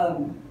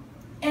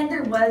 And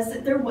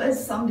there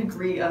was some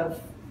degree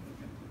of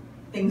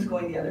things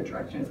going the other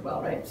direction as well,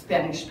 right?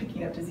 Spanish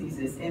picking up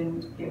diseases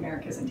in the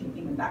Americas and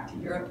taking them back to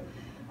Europe,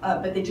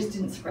 but they just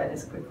didn't spread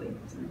as quickly.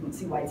 So we didn't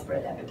see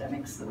widespread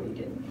epidemics the way you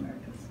did in the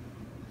Americas.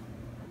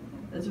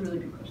 That's a really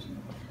good question.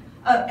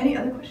 Any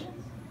other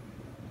questions?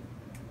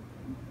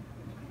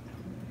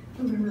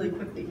 Moving really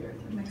quickly here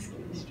to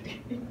Mexican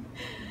history.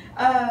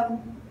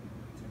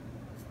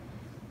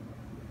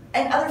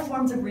 And other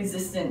forms of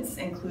resistance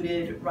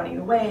included running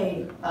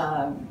away,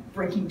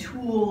 breaking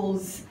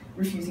tools,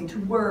 refusing to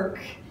work.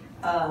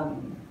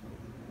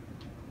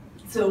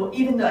 So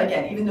even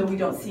though we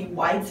don't see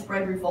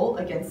widespread revolt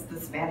against the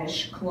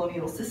Spanish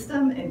colonial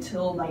system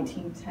until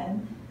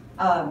 1910,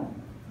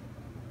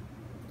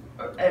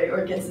 or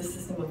against the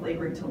system of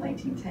labor until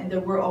 1910,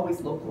 there were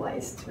always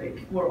localized, right?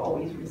 People were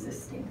always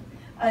resisting.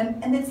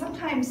 And then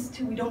sometimes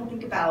too, we don't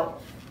think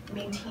about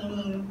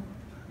maintaining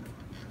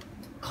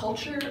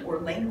culture or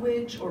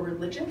language or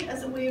religion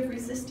as a way of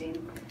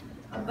resisting,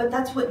 but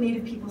that's what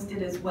Native peoples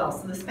did as well.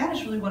 So the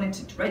Spanish really wanted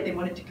to, right, they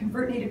wanted to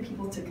convert Native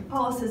peoples to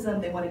Catholicism,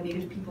 they wanted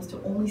Native peoples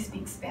to only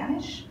speak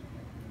Spanish,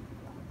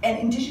 and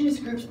indigenous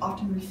groups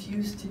often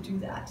refused to do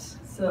that.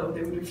 So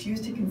they would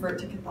refuse to convert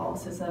to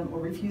Catholicism or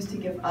refuse to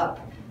give up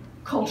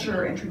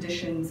culture and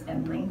traditions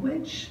and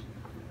language,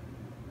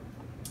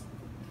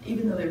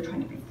 even though they were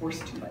trying to be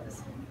forced to by the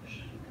Spanish.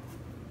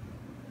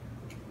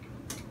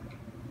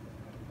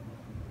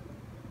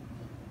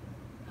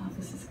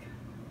 This is good.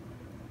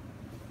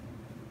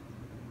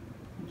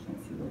 You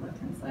can't see the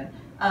left-hand side.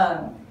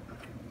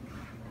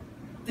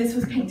 This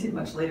was painted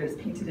much later. It's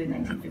painted in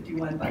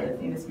 1951 by the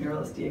famous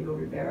muralist Diego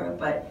Rivera,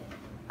 but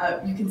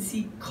you can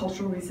see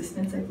cultural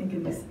resistance, I think,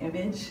 in this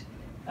image.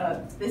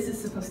 This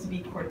is supposed to be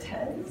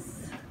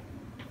Cortez.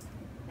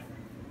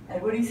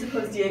 And what do you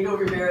suppose Diego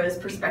Rivera's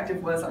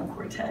perspective was on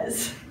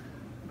Cortez?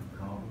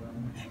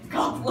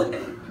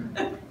 Goblin.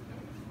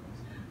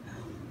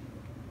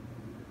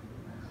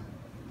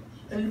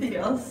 Anything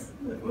else?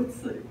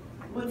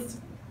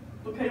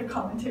 What kind of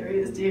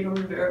commentary is Diego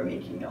Rivera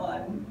making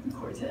on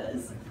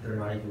Cortez? They're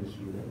not even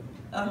human.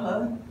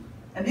 Uh-huh.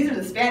 And these are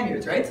the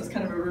Spaniards, right? So it's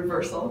kind of a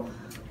reversal.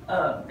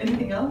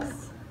 Anything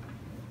else?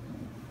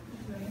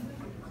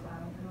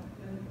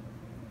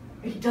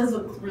 He does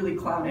look really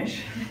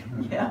clownish.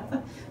 Yeah.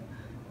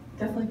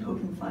 Definitely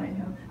poking fun at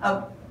him.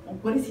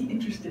 What is he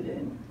interested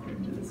in,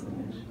 according to this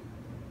image?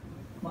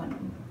 Money,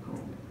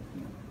 gold.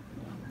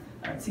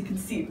 All right, so you can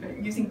see, right,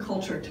 using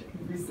culture to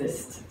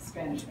resist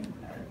Spanish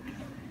Empire.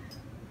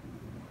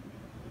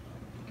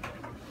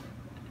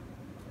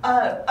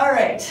 All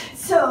right,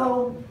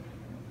 so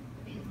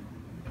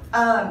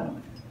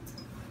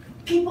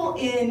people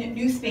in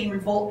New Spain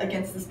revolt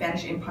against the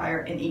Spanish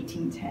Empire in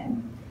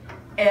 1810.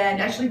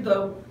 And actually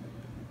the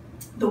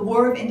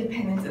War of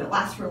Independence, and it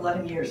lasts for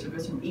 11 years, so it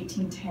goes from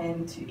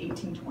 1810 to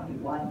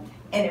 1821,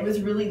 and it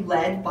was really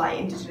led by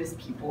indigenous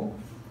people.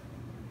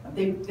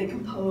 They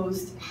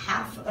composed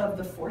half of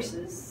the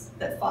forces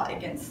that fought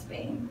against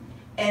Spain,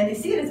 and they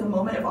see it as a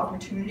moment of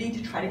opportunity to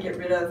try to get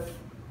rid of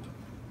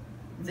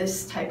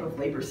this type of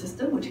labor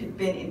system, which had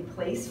been in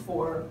place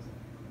for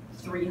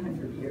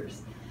 300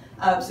 years.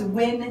 So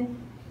when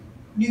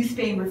New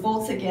Spain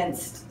revolts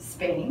against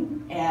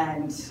Spain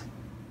and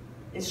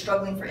is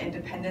struggling for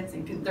independence,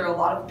 and there are a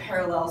lot of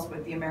parallels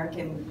with the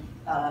American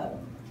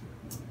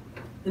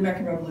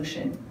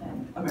Revolution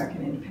and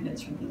American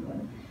independence from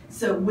England.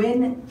 So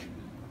when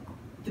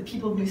the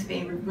people of New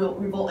Spain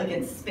revolt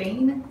against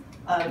Spain,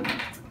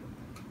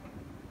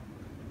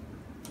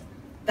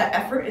 that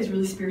effort is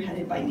really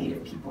spearheaded by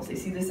native peoples. They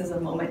see this as a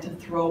moment to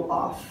throw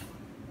off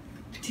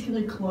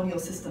particularly colonial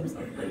systems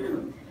of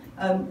labor.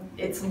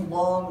 It's a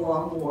long,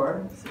 long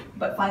war,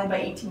 but finally by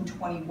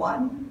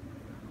 1821,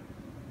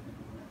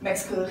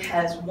 Mexico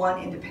has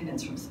won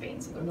independence from Spain,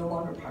 so they're no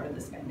longer part of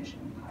the Spanish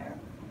Empire.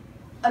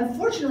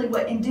 Unfortunately,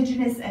 what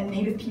indigenous and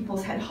native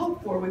peoples had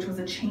hoped for, which was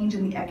a change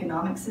in the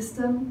economic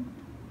system,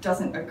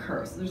 doesn't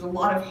occur. So there's a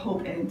lot of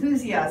hope and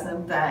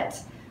enthusiasm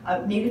that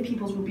native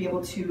peoples will be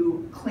able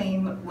to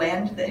claim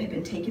land that had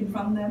been taken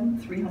from them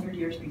 300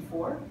 years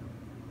before,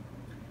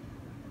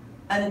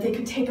 and that they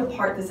could take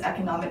apart this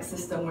economic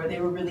system where they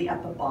were really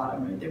at the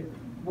bottom, right? They're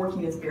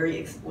working as very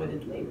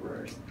exploited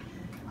laborers.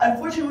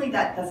 Unfortunately,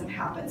 that doesn't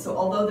happen. So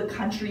although the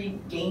country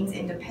gains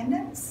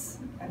independence,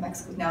 and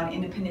Mexico is now an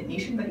independent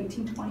nation by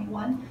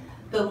 1821,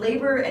 the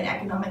labor and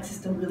economic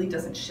system really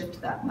doesn't shift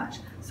that much.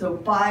 So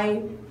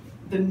by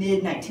the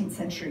mid-19th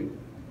century,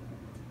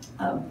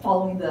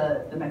 following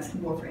the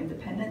Mexican War for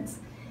Independence,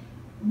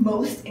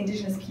 most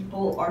indigenous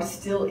people are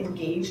still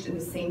engaged in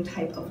the same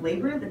type of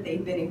labor that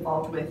they've been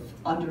involved with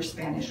under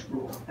Spanish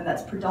rule. And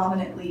that's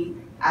predominantly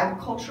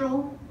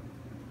agricultural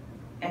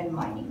and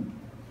mining.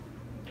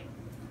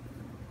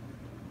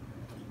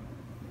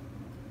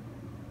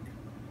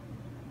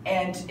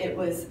 And it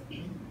was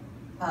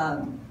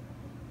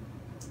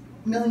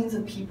millions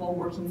of people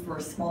working for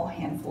a small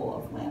handful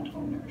of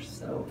landowners.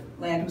 So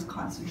land was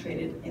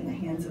concentrated in the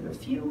hands of a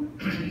few.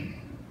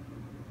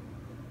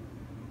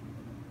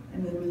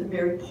 And there was a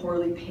very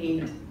poorly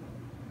paid,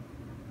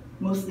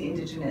 mostly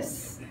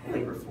indigenous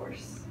labor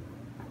force.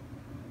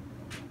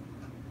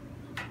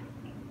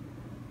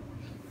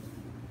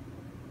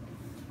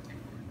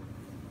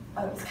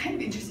 It's kind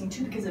of interesting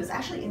too, because it was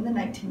actually in the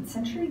 19th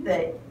century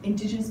that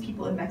indigenous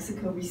people in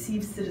Mexico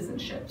received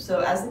citizenship. So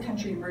as the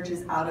country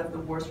emerges out of the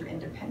wars for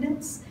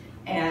independence,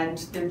 and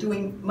they're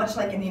doing much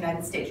like in the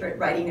United States, right?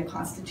 Writing a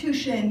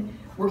constitution,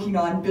 working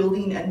on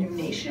building a new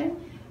nation,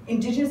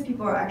 indigenous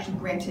people are actually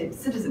granted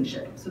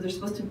citizenship. So they're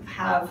supposed to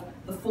have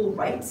the full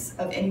rights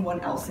of anyone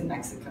else in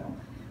Mexico.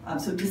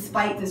 So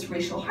despite this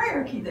racial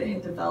hierarchy that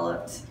had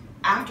developed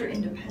after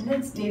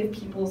independence, native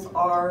peoples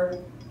are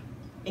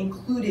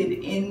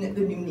included in the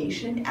new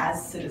nation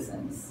as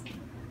citizens.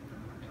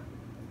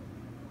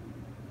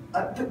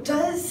 But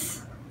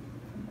does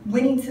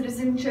winning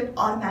citizenship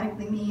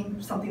automatically mean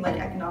something like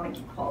economic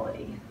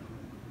equality?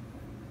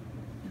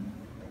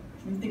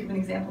 Can you think of an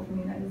example from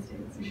the United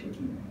States? You're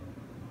shaking.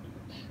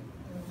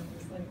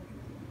 It's like,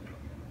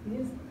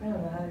 I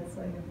don't know, it's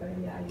like, but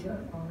yeah, you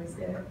don't always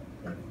get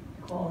like,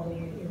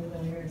 equality even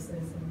though you're a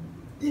citizen.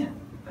 Yeah,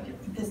 okay.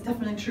 That's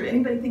definitely true.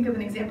 Anybody think of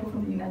an example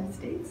from the United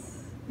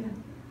States? Yeah.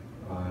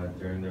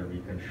 During the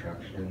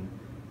Reconstruction,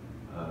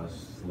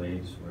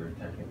 slaves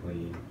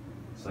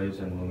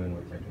and women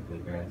were technically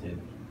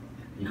granted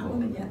equal. Not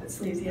women, yeah, but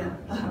slaves, yeah.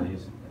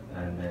 Slaves,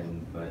 and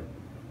then, but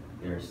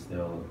there's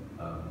still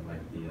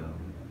like the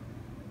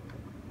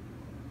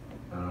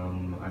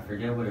I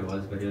forget what it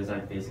was, but it was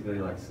like basically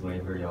like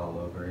slavery all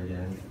over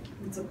again.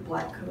 It's like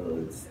black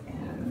codes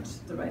and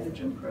the rise of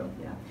Jim Crow,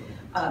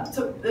 yeah.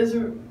 So there's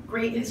a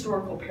great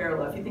historical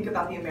parallel. If you think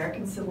about the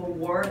American Civil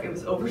War, it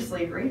was over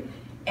slavery.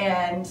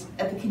 And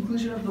at the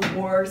conclusion of the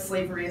war,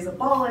 slavery is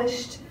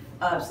abolished,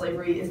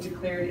 slavery is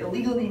declared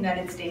illegal in the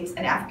United States,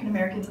 and African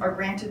Americans are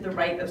granted the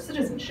right of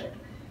citizenship.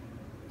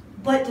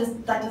 But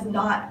that does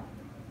not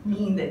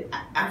mean that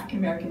African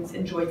Americans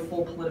enjoyed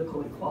full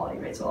political equality,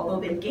 right? So although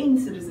they gained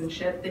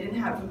citizenship, they didn't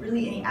have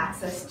really any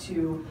access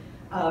to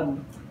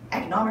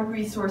economic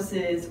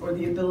resources or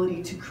the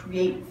ability to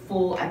create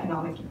full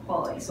economic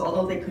equality. So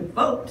although they could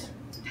vote,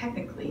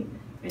 technically,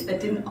 right,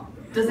 that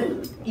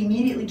doesn't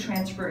immediately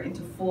transfer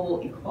into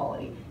full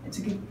equality. And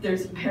so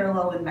there's a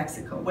parallel in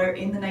Mexico, where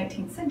in the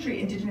 19th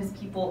century, indigenous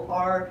people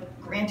are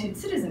granted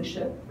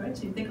citizenship, right?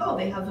 So you think, oh,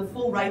 they have the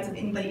full rights of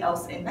anybody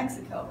else in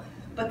Mexico,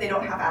 but they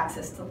don't have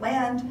access to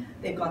land.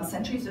 They've gone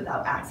centuries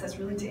without access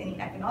really to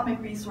any economic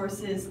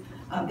resources.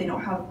 They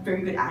don't have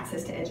very good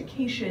access to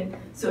education.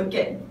 So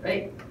again,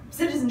 right,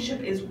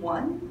 citizenship is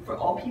one for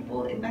all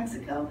people in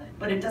Mexico,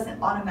 but it doesn't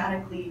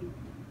automatically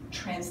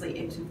translate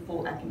into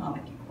full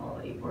economic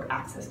equality or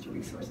access to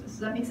resources. Does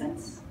that make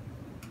sense?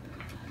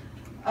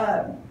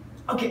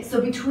 Okay,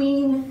 so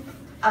between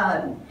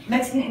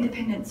Mexican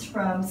independence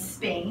from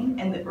Spain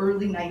and the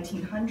early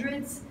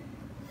 1900s,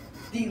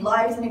 the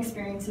lives and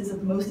experiences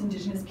of most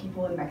indigenous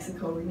people in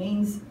Mexico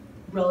remains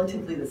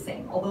relatively the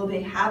same. Although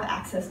they have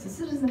access to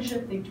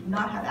citizenship, they do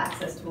not have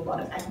access to a lot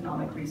of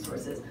economic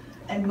resources,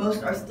 and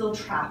most are still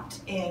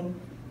trapped in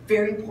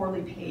very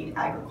poorly paid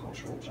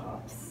agricultural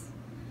jobs.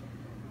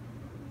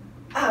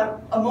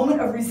 A moment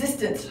of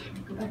resistance.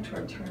 Go back to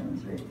our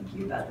terms, right?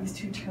 Thinking about these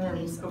two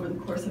terms over the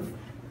course of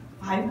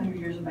 500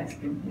 years of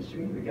Mexican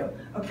history. Here we go.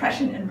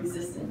 Oppression and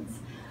resistance.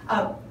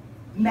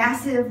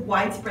 Massive,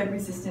 widespread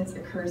resistance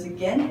occurs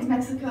again in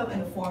Mexico in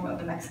the form of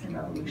the Mexican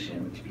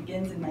Revolution, which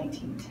begins in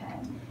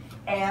 1910.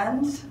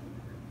 And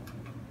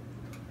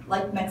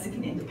like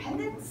Mexican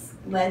independence,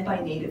 led by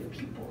native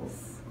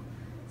peoples.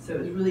 So it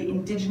was really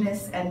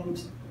indigenous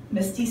and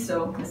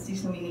mestizo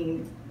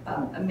meaning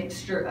a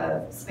mixture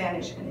of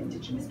Spanish and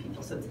indigenous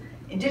people. So it's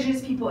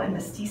indigenous people and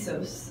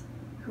mestizos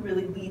who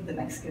really lead the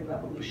Mexican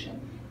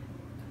Revolution.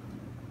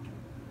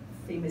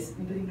 Famous,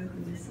 anybody know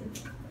who this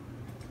is?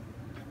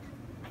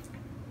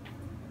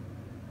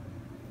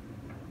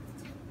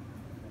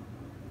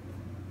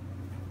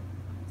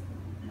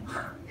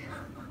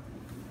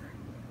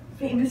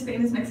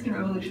 Famous Mexican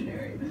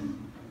revolutionary.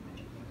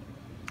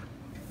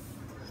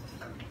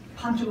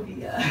 Pancho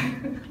Villa.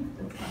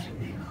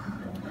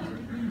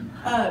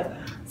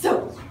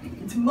 So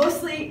it's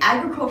mostly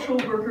agricultural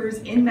workers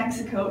in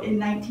Mexico in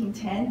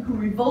 1910 who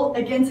revolt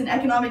against an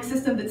economic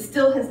system that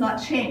still has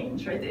not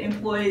changed, right? That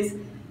employs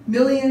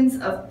millions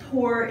of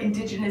poor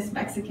indigenous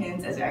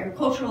Mexicans as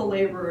agricultural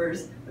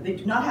laborers, but they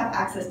do not have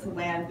access to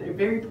land, they're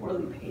very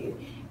poorly paid.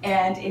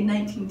 And in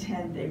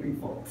 1910, they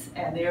revolt,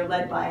 and they are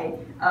led by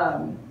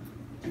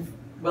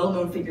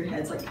well-known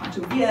figureheads like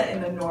Pancho Villa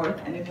in the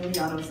north and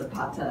Emiliano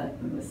Zapata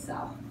in the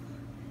south.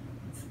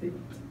 The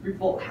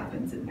revolt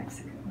happens in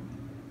Mexico.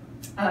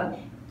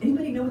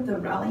 Anybody know what the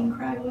rallying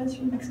cry was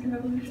for the Mexican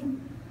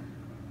Revolution?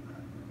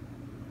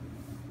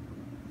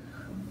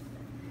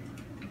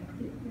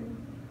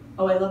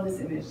 Oh, I love this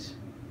image.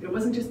 It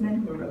wasn't just men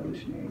who were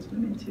revolutionaries,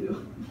 women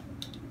too.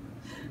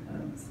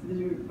 So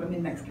these are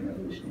women Mexican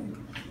revolutionaries.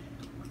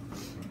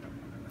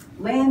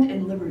 Land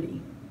and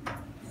liberty.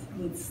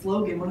 The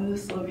slogan, one of the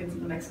slogans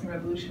of the Mexican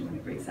Revolution when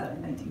it breaks out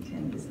in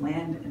 1910 is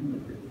land and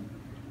liberty.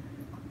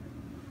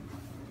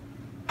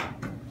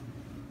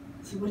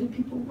 So what did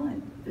people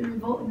want? They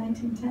revolt in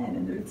 1910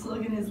 and their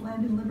slogan is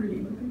land and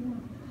liberty. What do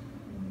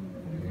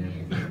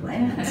they want?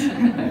 Land.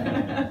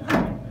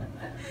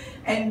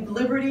 And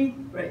liberty,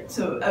 right,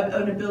 so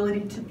an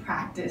ability to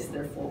practice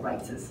their full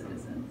rights as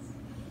citizens.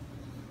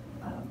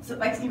 So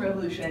Mexican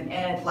Revolution,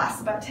 and it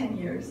lasts about 10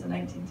 years, so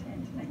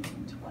 1910 to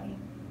 1920.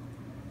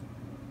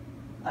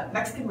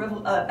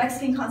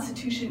 Mexican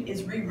Constitution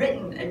is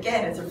rewritten,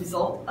 again, as a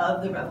result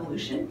of the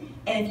revolution.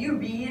 And if you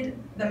read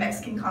the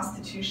Mexican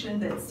Constitution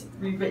that's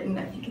rewritten,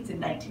 I think it's in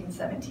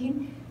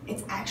 1917,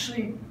 it's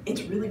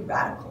really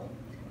radical.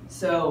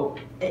 So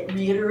it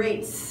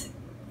reiterates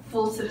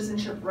full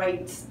citizenship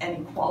rights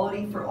and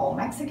equality for all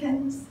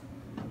Mexicans,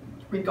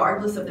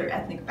 regardless of their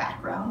ethnic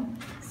background.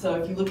 So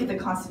if you look at the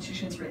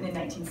constitutions written in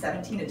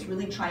 1917, it's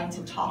really trying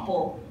to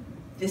topple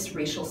this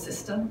racial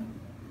system.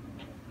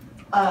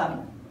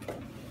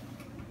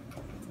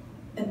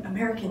 And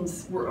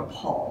Americans were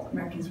appalled.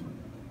 Americans were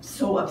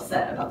so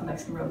upset about the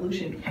Mexican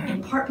Revolution,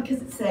 in part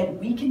because it said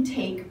we can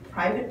take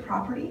private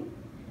property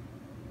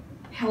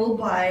held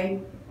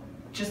by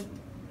just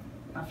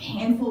a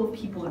handful of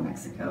people in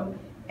Mexico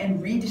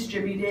and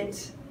redistribute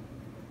it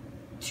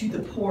to the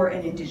poor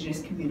and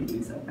indigenous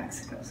communities of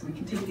Mexico. So we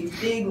can take these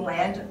big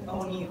land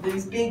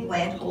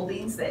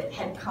holdings that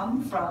had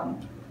come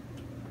from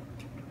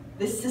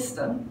this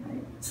system.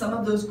 Right? Some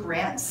of those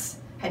grants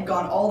had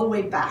gone all the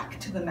way back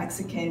to the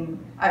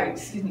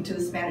to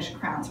the Spanish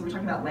crown. So we're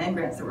talking about land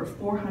grants that were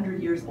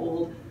 400 years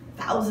old,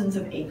 thousands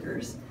of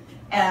acres.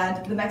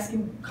 And the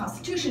Mexican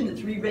Constitution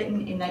that's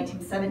rewritten in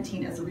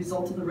 1917 as a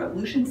result of the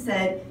revolution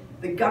said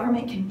the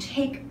government can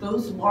take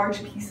those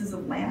large pieces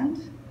of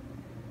land,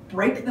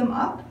 break them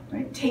up,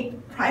 right?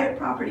 Take private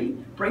property,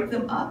 break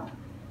them up,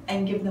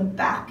 and give them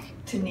back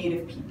to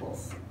native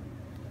peoples.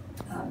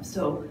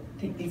 So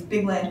take these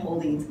big land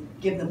holdings,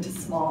 give them to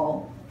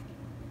small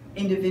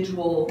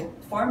individual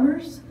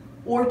farmers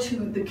or to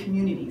the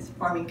communities,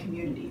 farming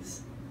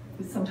communities.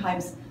 Because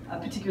sometimes,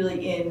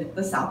 particularly in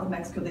the south of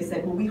Mexico, they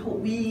said, well,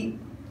 we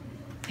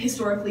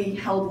historically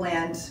held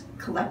land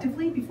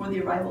collectively before the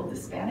arrival of the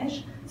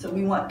Spanish, so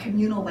we want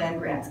communal land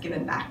grants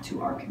given back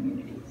to our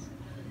communities.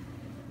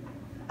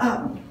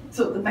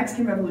 So the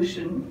Mexican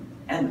Revolution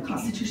and the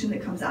Constitution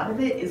that comes out of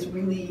it is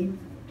really,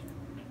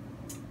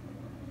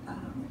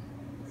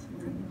 that's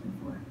what I'm looking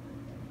for.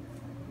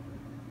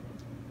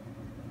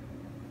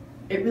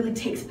 It really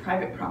takes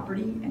private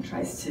property and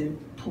tries to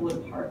pull it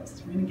apart.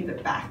 So we're going to give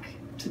it back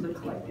to the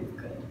collective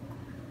good.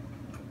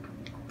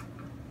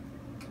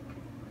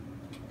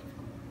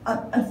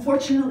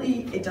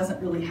 Unfortunately, it doesn't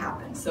really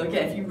happen. So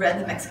again, if you read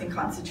the Mexican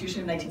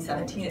Constitution of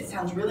 1917, it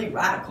sounds really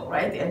radical,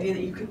 right? The idea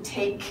that you could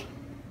take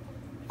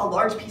a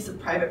large piece of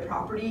private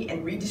property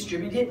and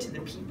redistribute it to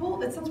the people,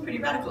 that sounds pretty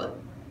radical.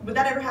 Would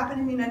that ever happen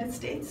in the United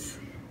States?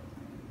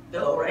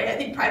 No, right? I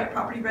think private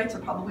property rights are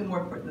probably more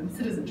important than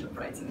citizenship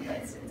rights in the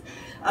United States.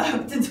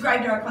 It's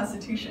inscribed in our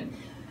Constitution.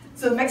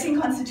 So the Mexican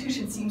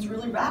Constitution seems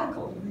really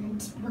radical.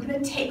 We're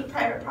going to take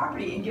private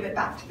property and give it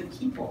back to the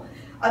people.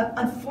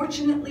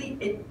 Unfortunately,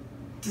 it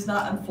does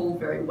not unfold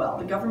very well.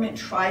 The government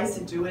tries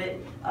to do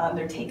it.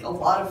 They take a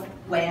lot of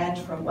land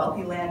from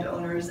wealthy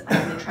landowners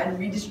and they try to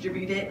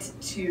redistribute it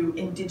to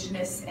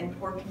indigenous and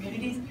poor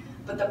communities,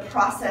 but the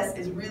process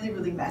is really,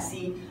 really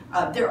messy.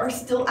 There are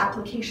still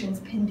applications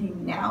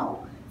pending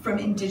now from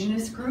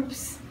indigenous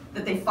groups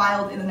that they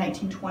filed in the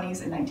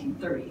 1920s and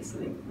 1930s. So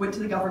they went to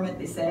the government,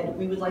 they said,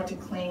 we would like to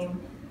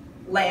claim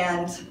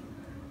land,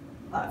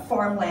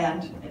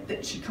 farmland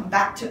that should come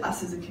back to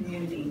us as a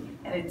community,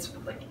 and it's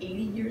like 80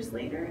 years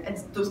later, and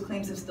those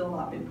claims have still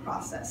not been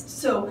processed.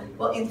 So,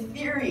 well, in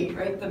theory,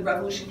 right, the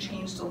revolution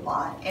changed a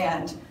lot,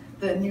 and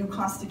the new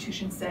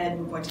constitution said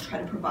we're going to try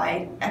to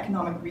provide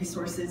economic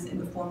resources in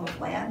the form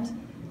of land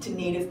to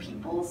native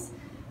peoples.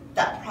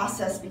 That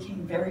process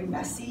became very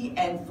messy,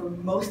 and for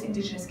most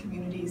indigenous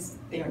communities,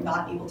 they are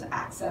not able to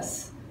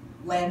access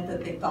land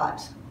that they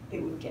thought they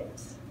would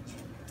get.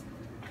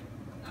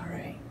 All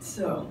right,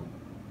 so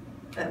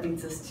that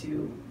leads us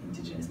to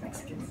indigenous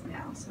Mexicans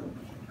now. So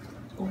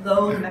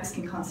although the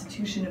Mexican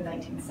Constitution of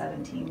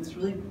 1917 was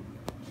really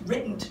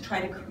written to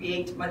try to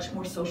create much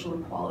more social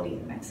equality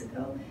in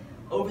Mexico,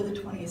 over the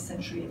 20th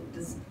century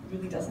it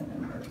really doesn't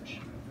emerge.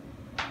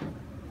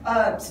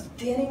 So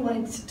Danny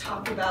wanted to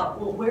talk about,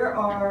 well, where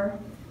are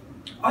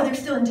there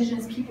still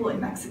indigenous people in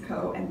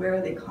Mexico, and where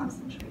are they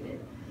concentrated?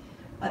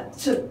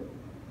 So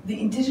the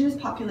indigenous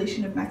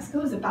population of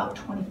Mexico is about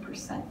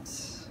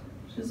 20%,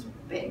 which is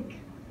big.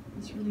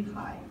 It's really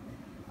high.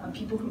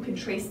 People who can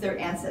trace their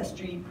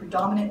ancestry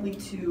predominantly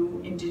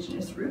to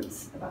indigenous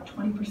roots, about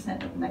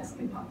 20% of the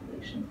Mexican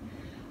population.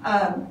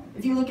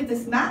 If you look at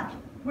this map,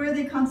 where are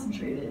they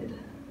concentrated?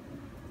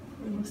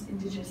 Where are most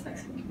indigenous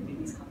Mexican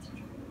communities concentrated?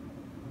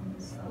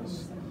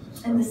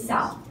 In the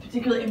south,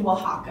 particularly in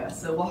Oaxaca.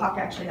 So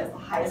Oaxaca actually has the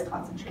highest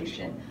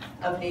concentration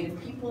of native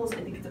peoples.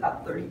 I think it's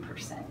about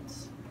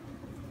 30%.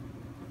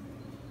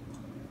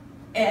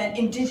 And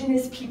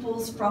indigenous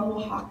peoples from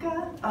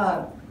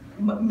Oaxaca,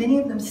 many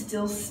of them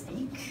still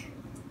speak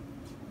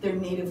their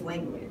native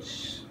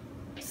language.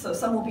 So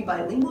some will be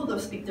bilingual, they'll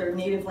speak their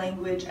native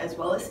language as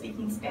well as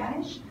speaking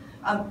Spanish.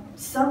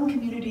 Some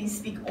communities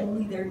speak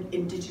only their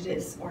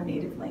indigenous or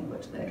native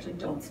language. They actually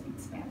don't speak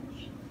Spanish.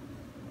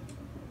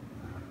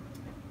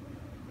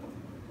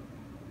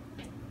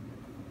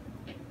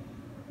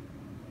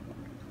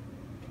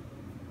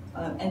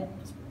 And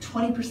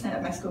 20%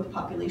 of Mexico's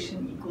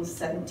population equals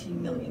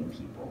 17 million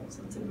people.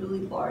 So it's a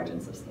really large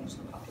and substantial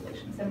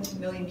population. 17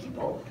 million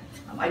people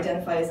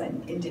identify as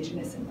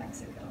indigenous in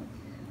Mexico.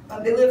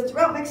 They live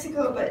throughout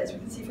Mexico, but as we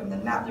can see from the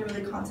map, they're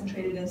really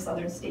concentrated in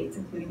southern states,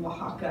 including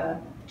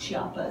Oaxaca,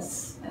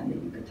 Chiapas, and the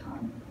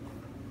Yucatan.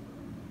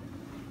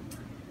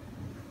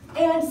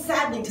 And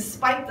sadly,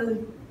 despite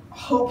the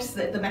hopes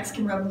that the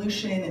Mexican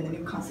Revolution and the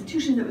new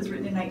constitution that was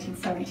written in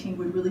 1917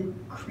 would really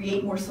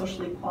create more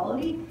social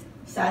equality,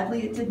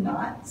 sadly it did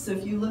not. So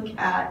if you look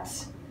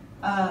at,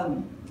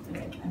 I'm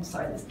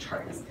sorry, this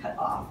chart is cut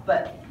off,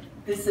 but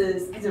these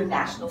are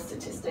national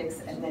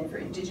statistics, and then for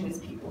indigenous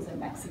peoples in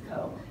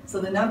Mexico. So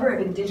the number of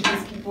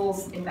indigenous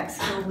peoples in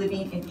Mexico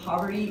living in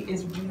poverty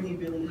is really,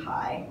 really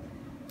high.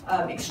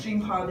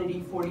 Extreme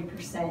poverty,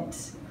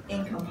 40%,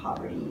 income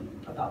poverty,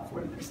 about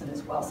 40%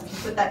 as well. So if you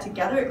put that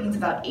together, it means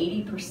about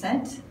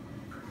 80%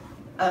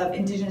 of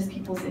indigenous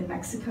peoples in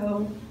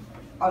Mexico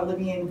are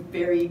living in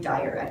very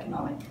dire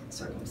economic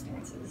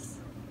circumstances.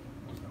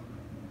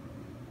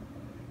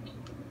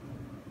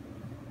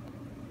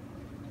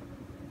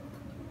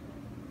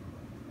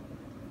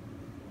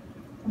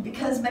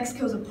 Because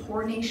Mexico is a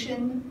poor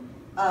nation,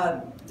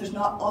 there's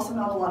also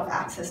not a lot of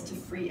access to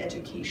free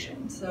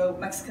education. So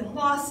Mexican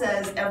law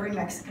says every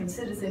Mexican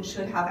citizen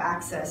should have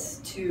access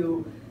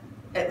to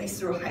at least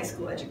through a high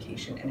school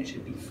education, and it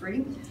should be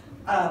free.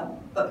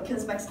 But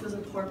because Mexico is a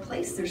poor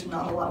place, there's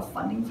not a lot of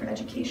funding for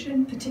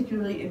education,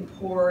 particularly in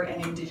poor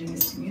and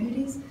indigenous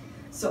communities.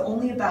 So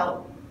only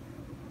about,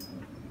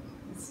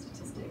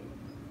 statistic,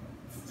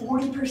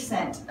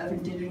 40% of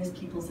indigenous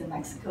peoples in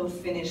Mexico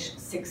finish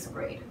 6th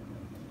grade.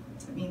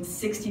 It means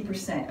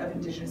 60% of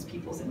indigenous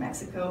peoples in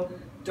Mexico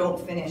don't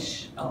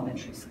finish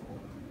elementary school.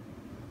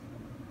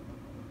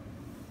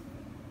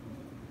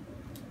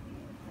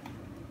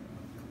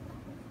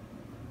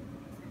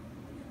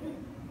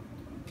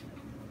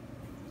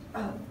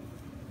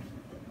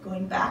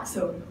 Going back,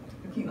 so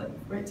looking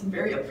at some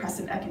very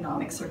oppressive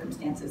economic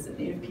circumstances that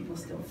Native people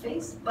still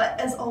face, but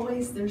as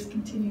always, there's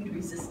continued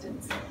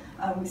resistance.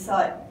 We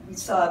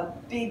saw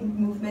big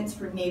movements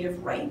for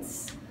Native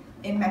rights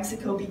in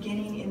Mexico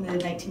beginning in the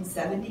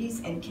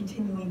 1970s and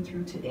continuing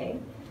through today.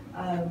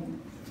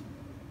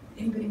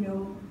 Anybody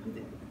know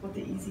what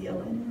the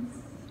EZLN is?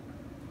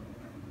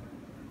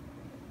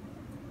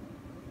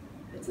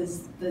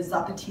 It's the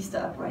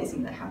Zapatista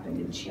uprising that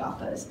happened in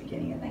Chiapas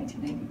beginning in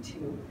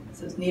 1992.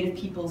 So it's Native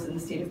peoples in the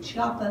state of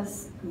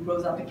Chiapas who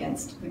rose up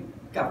against the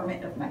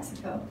government of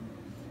Mexico.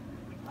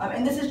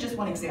 And this is just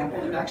one example.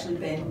 There have actually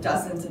been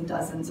dozens and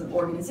dozens of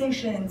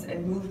organizations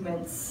and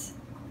movements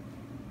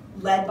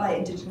led by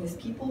indigenous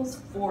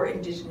peoples for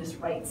indigenous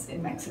rights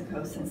in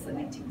Mexico since the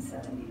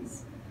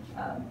 1970s.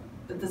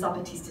 But the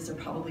Zapatistas are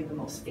probably the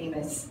most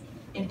famous,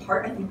 in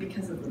part, I think,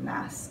 because of the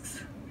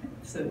masks.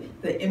 So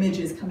the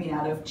images coming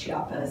out of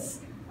Chiapas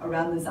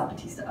around the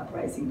Zapatista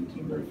uprising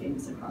became really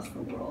famous across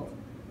the world.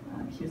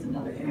 Here's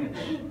another image.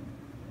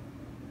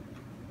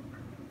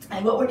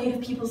 and what were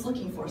Native peoples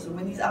looking for? So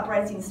when these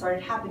uprisings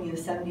started happening in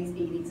the 70s,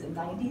 80s, and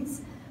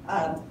 90s,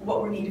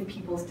 what were Native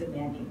peoples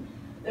demanding?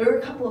 There were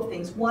a couple of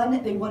things.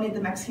 One, they wanted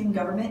the Mexican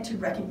government to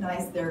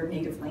recognize their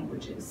native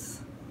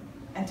languages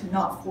and to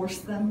not force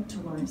them to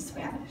learn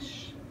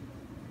Spanish.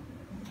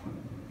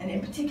 And in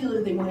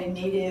particular, they wanted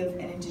native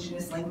and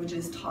indigenous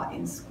languages taught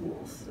in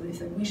schools. So they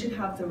said, we should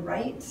have the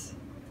right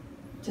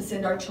to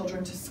send our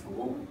children to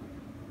school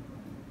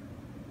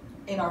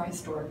in our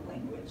historic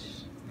language.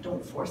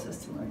 Don't force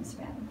us to learn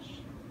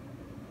Spanish.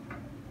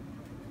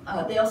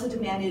 They also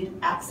demanded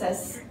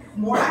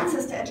more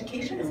access to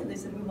education. So they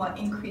said, we want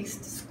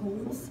increased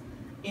schools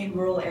in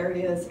rural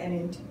areas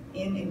and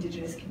in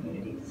indigenous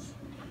communities.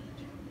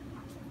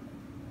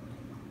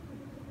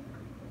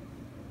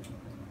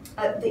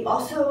 They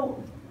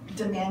also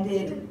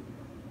demanded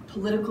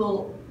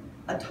political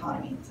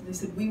autonomy. So they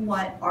said, we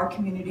want our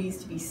communities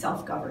to be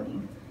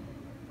self-governing.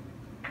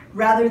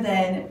 Rather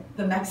than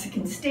the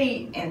Mexican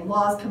state and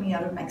laws coming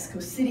out of Mexico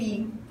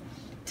City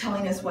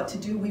telling us what to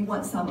do, we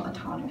want some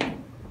autonomy.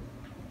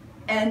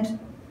 And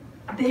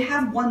they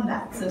have won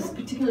that. So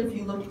particularly if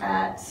you look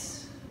at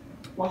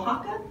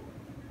Oaxaca,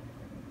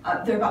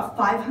 there are about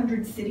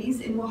 500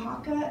 cities in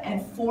Oaxaca,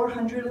 and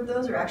 400 of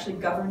those are actually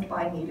governed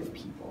by Native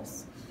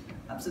peoples.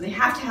 So they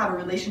have to have a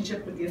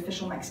relationship with the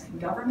official Mexican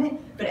government,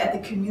 but at the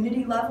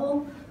community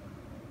level,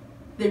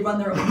 they run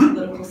their own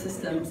political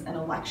systems and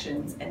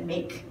elections and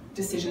make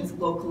decisions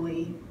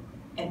locally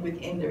and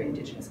within their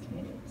indigenous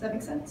community. Does that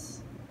make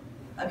sense?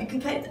 You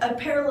can kind of, a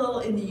parallel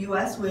in the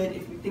US would,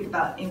 if you think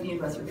about Indian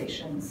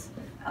reservations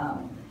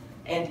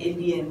and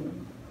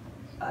Indian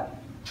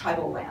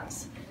tribal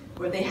lands,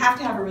 where they have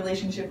to have a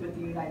relationship with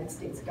the United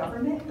States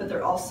government, but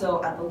they're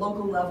also at the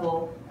local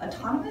level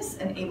autonomous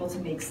and able to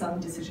make some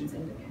decisions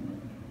independently.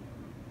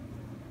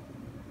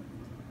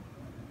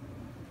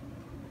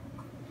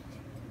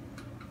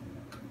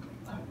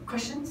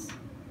 Questions?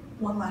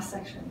 One last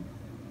section.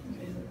 You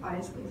guys are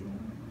eyes glazing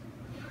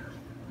over.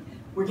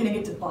 We're gonna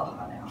get to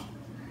Baja now.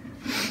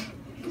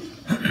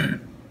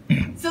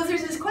 So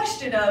there's this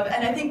question of,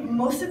 and I think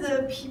most of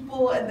the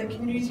people and the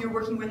communities you're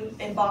working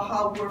with in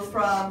Baja were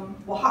from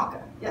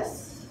Oaxaca,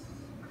 yes?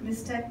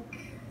 Mixtec,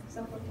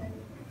 Zapotec?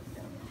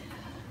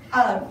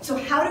 So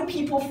how do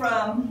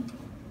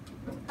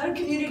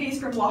communities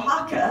from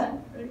Oaxaca,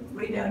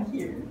 way down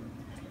here,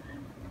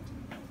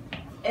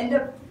 end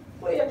up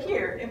way up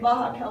here in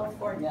Baja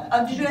California?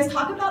 Did you guys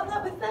talk about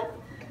that with them?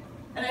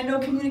 And I know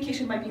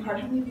communication might be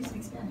hard. How many of you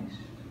speak Spanish?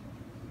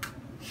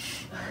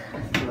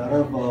 A lot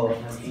of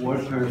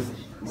workers,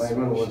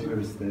 migrant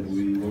workers that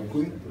we work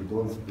with,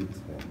 don't speak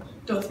Spanish.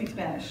 Don't speak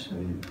Spanish.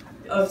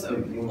 They So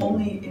English,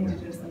 only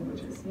indigenous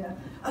languages, yeah.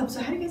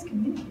 So how do you guys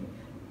communicate?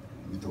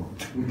 We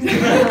don't.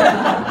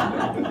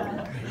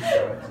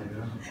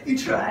 You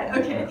try,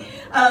 okay.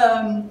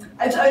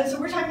 And so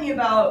we're talking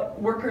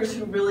about workers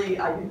who really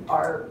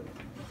are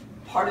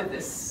part of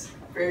this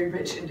very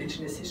rich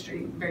indigenous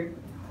history.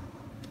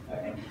 All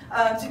right.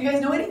 So do you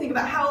guys know anything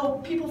about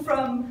how people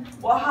from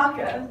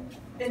Oaxaca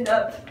end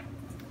up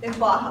in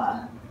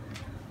Baja?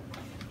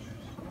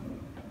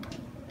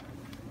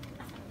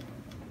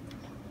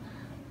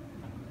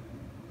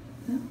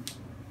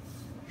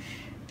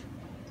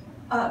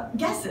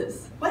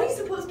 Guesses. Why do you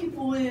suppose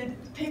people would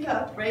pick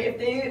up, right?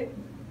 If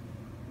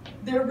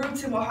their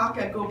roots in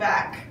Oaxaca go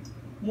back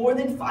more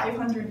than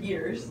 500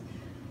 years,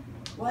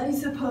 why do you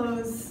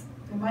suppose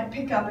they might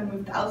pick up and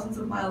move thousands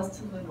of miles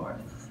to the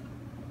north?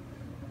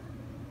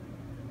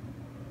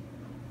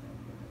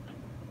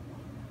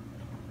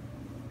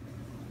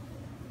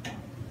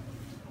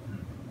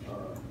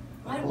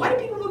 Why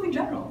do people move in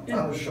general?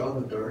 Out of shot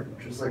in the dark,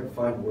 just like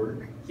find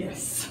work.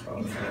 Yes,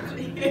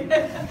 exactly.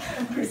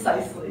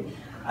 Precisely.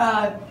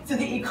 So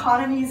the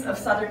economies of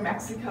southern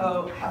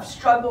Mexico have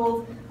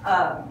struggled,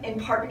 in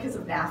part because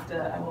of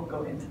NAFTA. I won't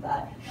go into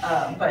that,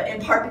 but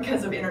in part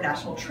because of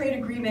international trade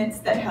agreements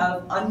that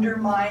have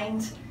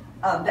undermined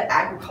the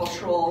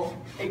agricultural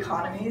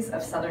economies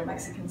of southern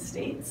Mexican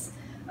states.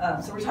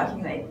 So we're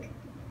talking like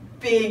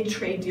big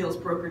trade deals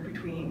brokered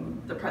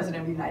between the President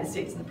of the United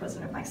States and the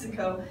President of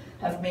Mexico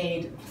have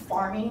made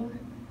farming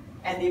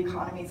and the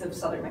economies of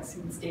southern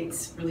Mexican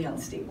states really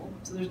unstable.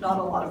 So there's not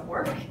a lot of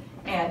work,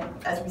 and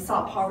as we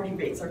saw, poverty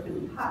rates are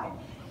really high.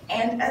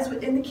 And as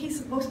in the case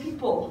of most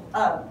people,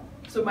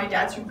 so my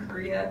dad's from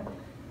Korea,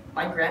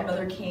 my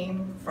grandmother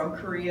came from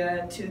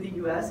Korea to the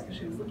US because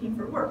she was looking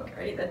for work,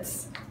 right?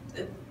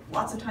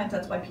 Lots of times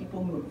that's why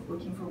people move,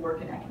 looking for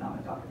work and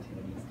economic opportunities.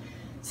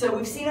 So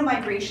we've seen a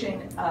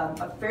migration,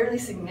 a fairly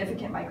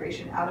significant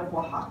migration out of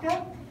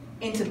Oaxaca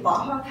into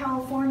Baja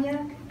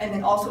California, and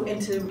then also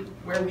into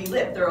where we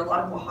live. There are a lot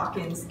of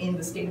Oaxacans in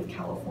the state of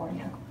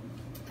California.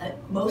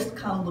 Most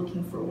come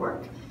looking for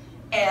work,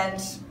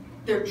 and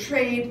their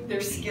trade,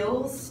 their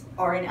skills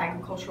are in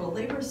agricultural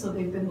labor, so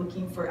they've been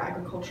looking for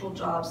agricultural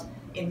jobs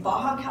in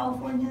Baja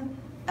California,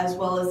 as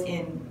well as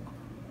in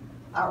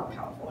our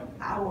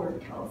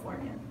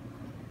California.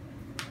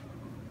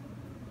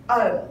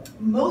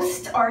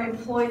 Most are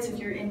employed, so if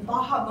you're in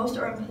Baja, most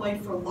are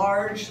employed for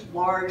large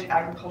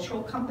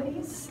agricultural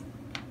companies.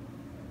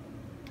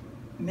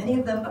 many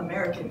of them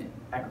American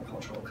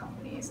agricultural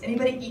companies.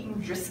 Anybody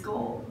eaten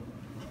Driscoll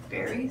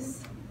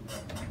berries?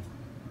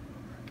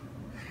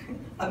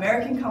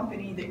 American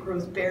company that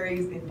grows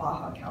berries in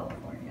Baja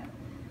California.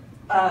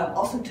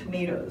 Also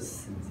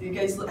tomatoes. So you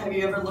guys, have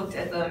you ever looked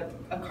at a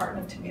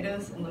carton of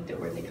tomatoes and looked at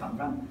where they come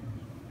from?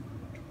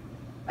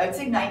 I would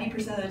say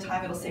 90% of the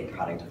time it'll say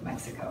product of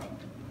Mexico,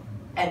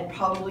 and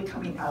probably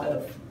coming out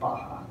of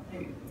Baja.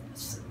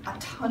 A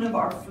ton of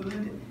our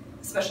food,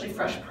 especially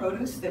fresh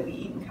produce that we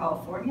eat in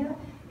California,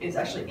 is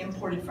actually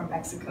imported from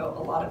Mexico,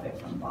 a lot of it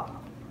from Baja.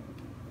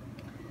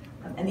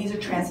 And these are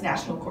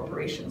transnational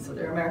corporations, so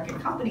they're American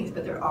companies,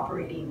 but they're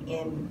operating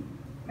in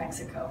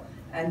Mexico.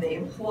 And they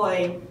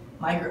employ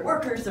migrant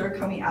workers that are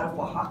coming out of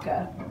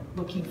Oaxaca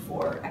looking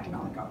for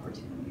economic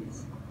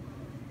opportunities.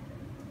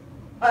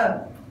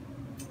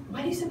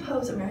 Why do you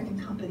suppose American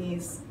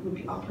companies would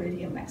be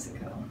operating in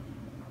Mexico?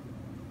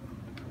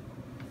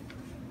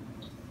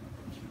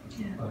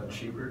 Yeah.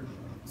 Cheaper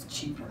It's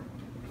cheaper.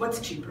 What's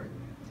cheaper?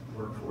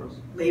 workforce.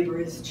 Labor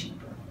is cheaper.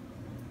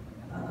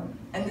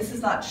 And this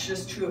is not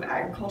just true of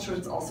agriculture,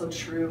 it's also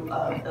true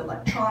of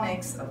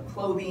electronics, of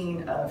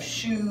clothing, of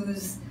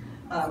shoes,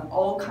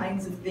 all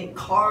kinds of things,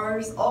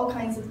 cars, all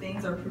kinds of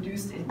things are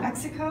produced in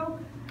Mexico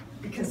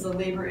because the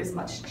labor is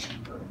much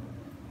cheaper.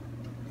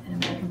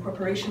 And American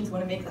corporations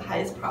want to make the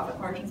highest profit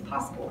margins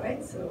possible,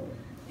 right? So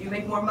you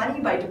make more money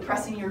by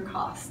depressing your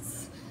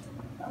costs.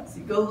 So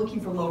you go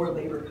looking for lower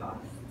labor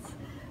costs.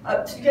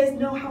 So you guys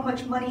know how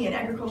much money an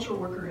agricultural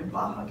worker in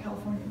Baja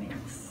California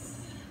makes?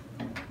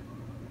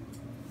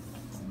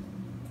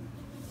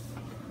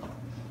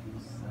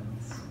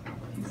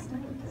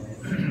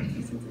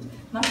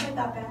 Not quite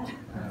that bad.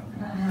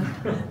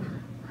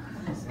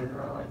 Say they're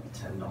around like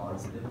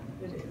 $10 a day.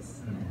 It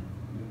is.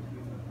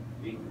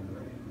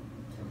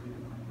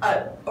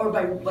 Or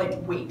by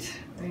like weight,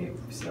 right?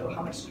 So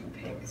how much do you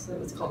pick? So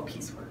it's called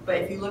piecework. But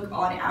if you look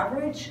on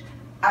average,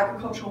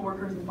 agricultural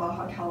workers in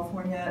Baja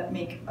California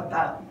make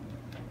about,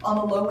 on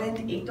the low end,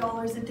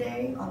 $8 a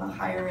day, on the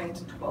higher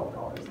end,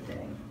 $12 a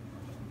day.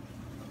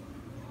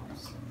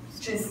 It's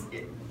just,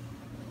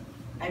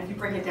 and if you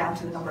break it down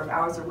to the number of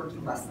hours, they're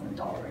working less than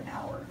 $1 an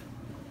hour.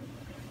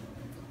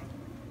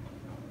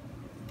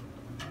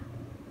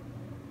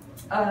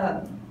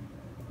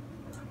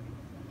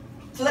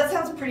 So that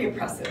sounds pretty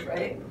oppressive,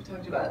 right? We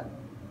talked about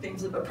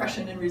things of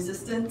oppression and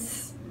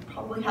resistance.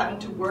 Probably having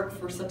to work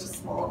for such a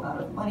small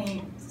amount of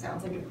money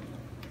sounds like an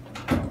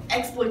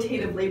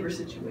exploitative labor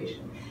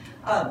situation.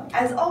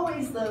 As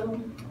always, though,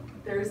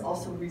 there is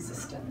also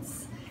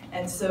resistance.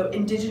 And so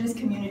indigenous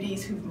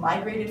communities who've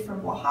migrated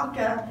from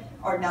Oaxaca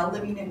are now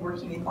living and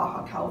working in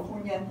Baja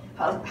California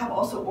have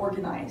also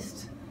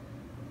organized.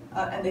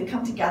 And they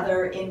come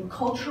together in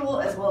cultural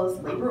as well as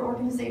labor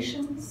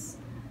organizations.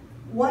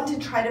 One, to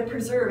try to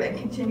preserve and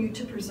continue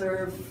to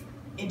preserve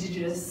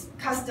indigenous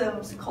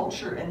customs,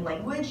 culture, and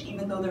language,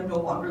 even though they're no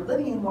longer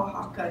living in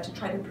Oaxaca, to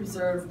try to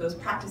preserve those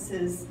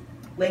practices,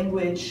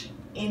 language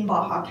in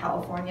Baja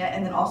California,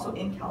 and then also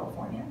in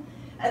California.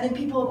 And then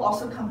people have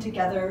also come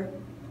together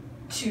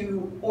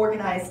to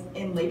organize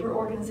in labor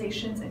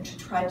organizations and to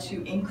try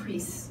to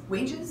increase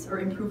wages or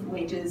improve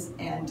wages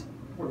and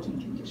working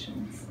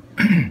conditions.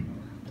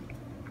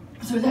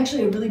 So it's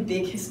actually a really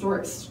big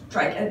historic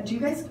strike. Are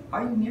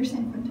you near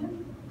San Quentin?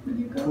 Where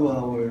do you go? 2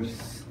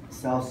 hours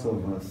south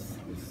of us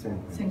is San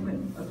Quentin. San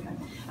Quentin, okay.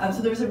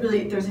 So there's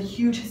a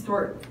huge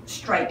historic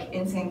strike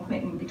in San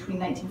Quentin between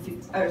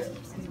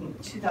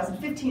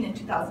 2015 and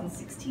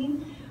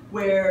 2016,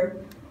 where,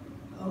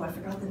 I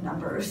forgot the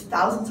numbers,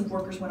 thousands of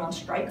workers went on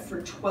strike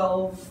for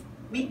 12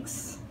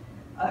 weeks.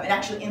 It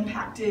actually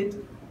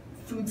impacted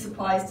food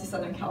supplies to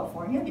Southern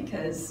California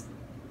because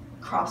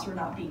crops were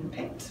not being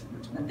picked,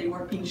 which meant they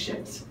weren't being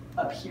shipped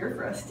up here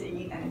for us to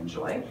eat and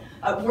enjoy.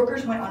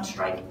 Workers went on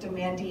strike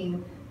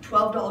demanding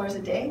 $12 a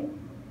day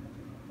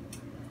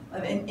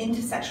and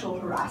into sexual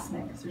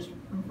harassment, because there's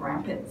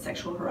rampant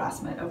sexual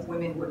harassment of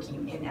women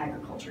working in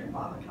agriculture in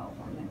Baja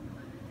California.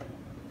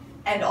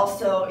 And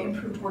also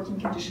improved working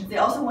conditions. They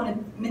also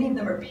wanted, many of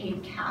them are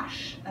paid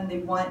cash, and they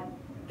want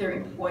their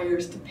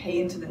employers to pay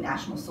into the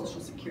National Social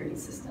Security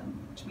system,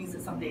 which means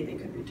that someday they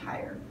could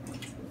retire. So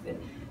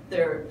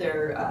their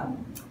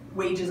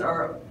wages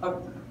are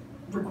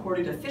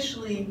recorded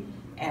officially,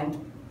 and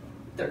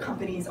their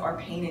companies are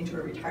paying into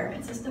a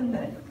retirement system,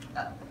 that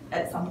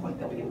at some point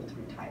they'll be able to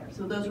retire.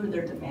 So those were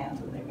their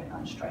demands when they went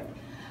on strike.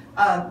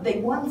 They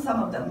won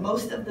some of them.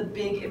 Most of the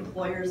big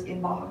employers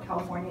in Baja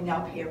California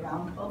now pay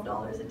around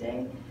 $12 a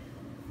day.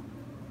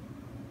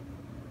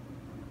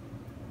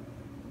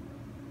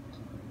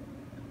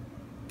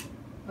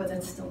 But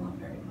that's still not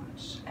very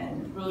much.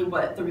 And really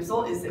what the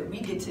result is that we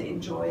get to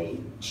enjoy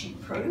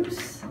cheap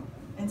produce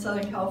in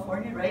Southern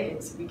California,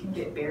 right? We can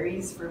get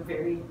berries for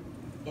very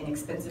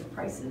inexpensive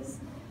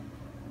prices.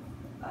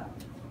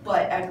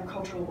 But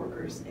agricultural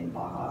workers in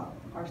Baja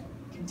are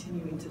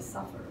continuing to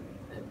suffer.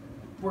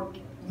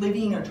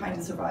 Living or trying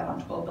to survive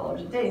on $12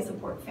 a day,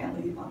 support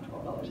families on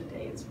 $12 a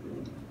day is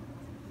really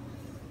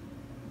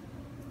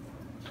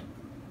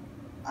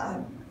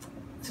difficult.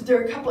 So So there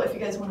are a couple, if you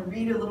guys want to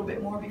read a little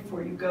bit more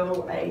before you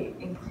go, I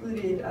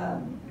included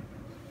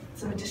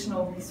some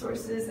additional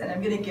resources, and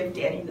I'm going to give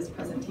Danny this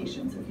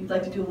presentation, so if you'd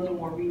like to do a little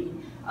more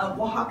reading.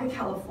 Oaxaca,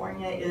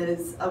 California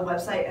is a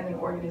website and an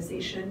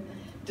organization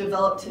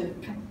developed to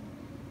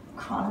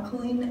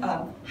chronicling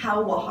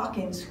how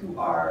Oaxacans who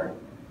are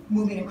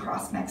moving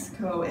across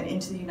Mexico and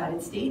into the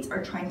United States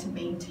are trying to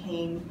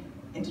maintain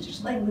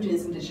indigenous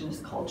languages,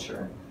 indigenous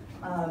culture.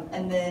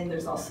 And then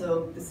there's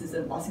also, this is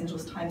a Los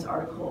Angeles Times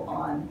article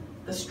on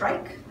the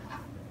strike.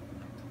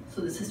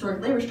 So this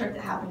historic labor strike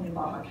that happened in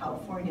Baja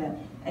California,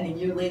 and a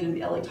year later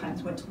the LA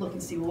Times went to look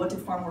and see, well, what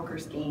did farm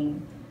workers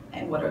gain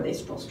and what are they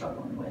still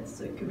struggling with?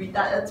 So you could read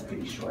that, that's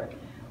pretty short.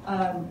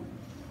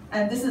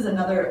 And this is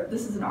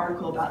an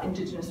article about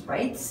indigenous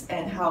rights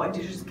and how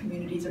indigenous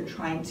communities are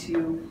trying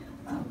to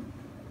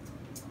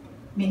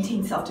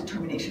maintain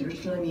self-determination,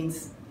 which really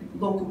means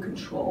local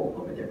control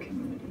over their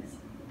communities.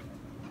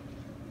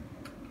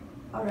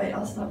 All right,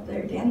 I'll stop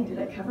there. Danny, did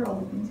I cover all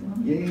the things you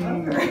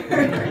wanted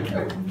to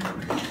cover?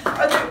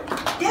 Are there,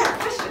 yeah,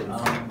 questions?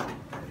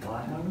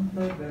 Why haven't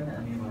there been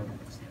any like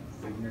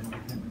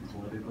significant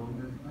political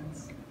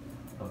movements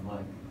of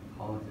like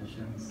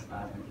politicians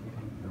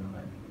advocating for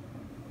like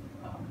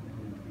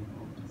Native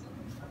people and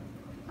stuff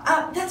like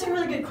that? That's a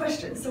really good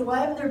question. So why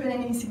haven't there been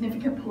any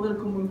significant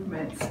political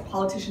movements,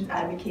 politicians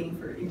advocating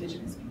for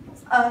indigenous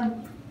peoples?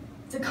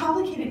 It's a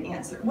complicated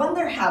answer. One,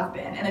 there have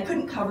been, and I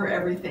couldn't cover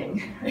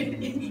everything. Right?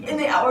 In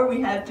the hour we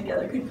had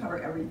together, I couldn't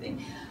cover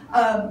everything.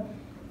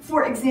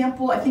 For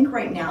example, I think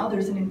right now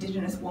there's an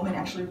indigenous woman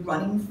actually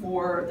running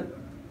for the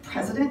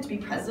president, to be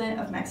president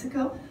of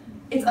Mexico.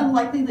 It's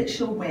unlikely that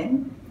she'll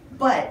win,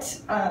 but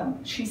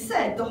she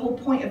said the whole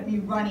point of me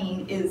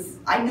running is,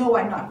 I know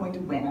I'm not going to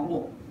win. I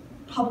will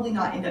probably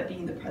not end up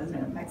being the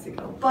president of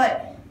Mexico,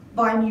 but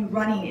by me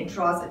running, it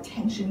draws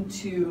attention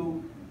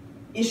to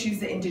issues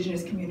that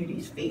indigenous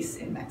communities face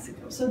in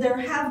Mexico. So there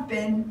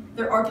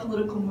are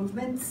political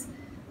movements.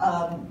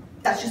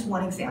 That's just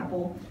one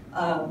example.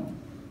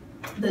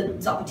 The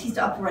Zapatista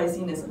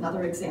uprising is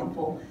another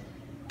example.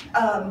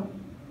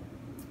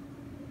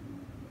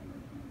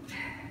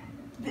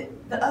 The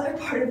other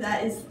part of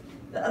that is,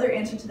 the other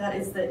answer to that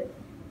is that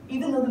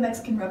even though the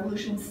Mexican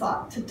Revolution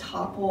sought to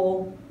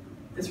topple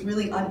this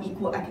really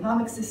unequal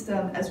economic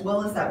system, as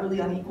well as that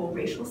really unequal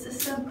racial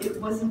system, it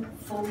wasn't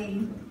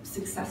fully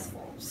successful.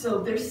 So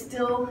there's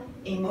still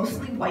a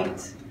mostly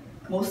white,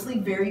 mostly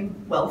very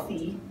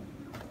wealthy,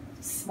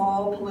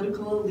 small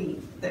political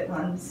elite that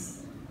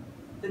runs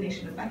the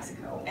nation of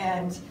Mexico.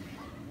 And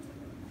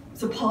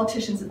so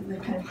politicians at the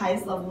kind of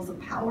highest levels of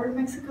power in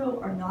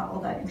Mexico are not all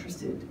that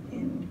interested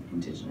in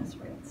indigenous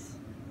rights,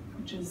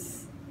 which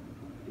is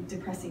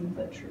depressing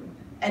but true.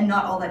 And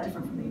not all that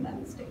different from the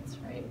United States,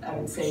 right? I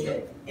would say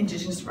that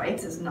indigenous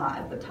rights is not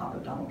at the top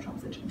of Donald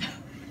Trump's agenda.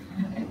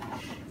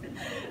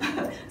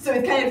 So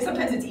it's kind of,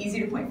 sometimes it's easy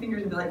to point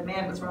fingers and be like,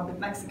 man, what's wrong with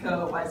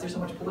Mexico? Why is there so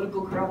much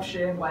political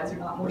corruption? Why is there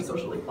not more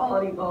social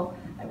equality? Well,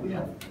 we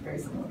have very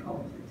similar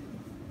problems here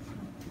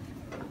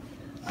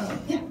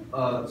too.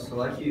 Yeah. So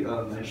like you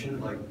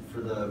mentioned, like for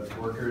the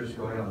workers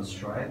going on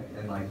strike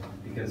and like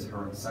because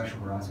her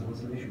sexual harassment was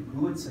an issue,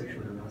 who would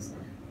sexually harass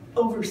them?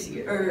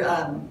 Overseer, or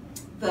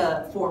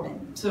the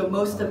foreman. So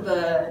most of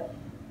the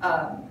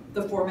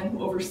foremen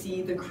who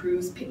oversee the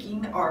crews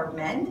picking are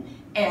men,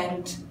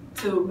 and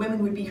so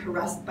women would be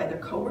harassed by their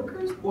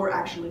coworkers or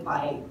actually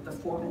by the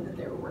foreman that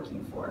they were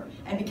working for.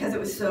 And because it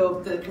was so,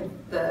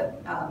 the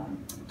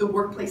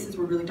workplaces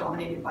were really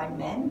dominated by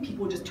men,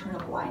 people would just turn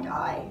a blind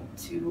eye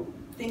to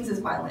things as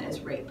violent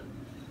as rape.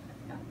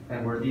 Yeah.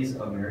 And were these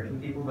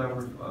American people that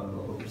were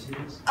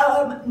overseers?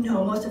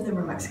 No, most of them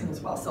were Mexican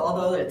as well. So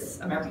although it's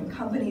American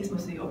companies,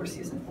 most of the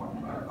overseers and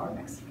foremen are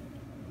Mexican.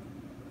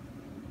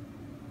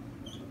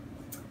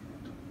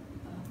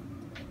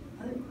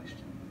 Other question?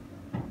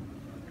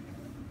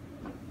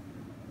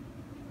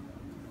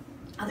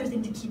 Other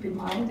thing to keep in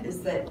mind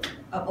is that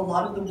a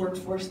lot of the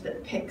workforce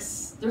that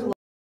picks, there's a lot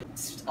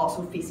of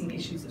also facing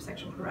issues of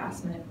sexual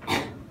harassment.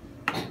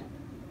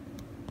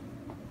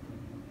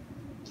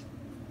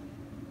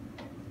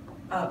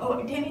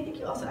 Oh, Danny, I think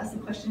you also asked the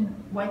question,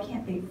 why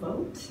can't they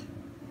vote?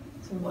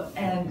 So what,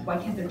 and why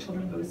can't their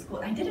children go to school?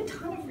 And I did a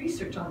ton of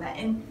research on that,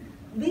 and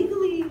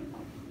legally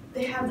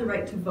they have the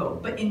right to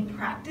vote, but in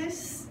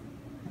practice,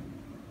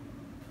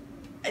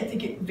 I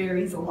think it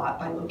varies a lot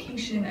by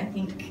location. I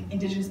think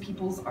indigenous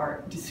peoples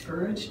are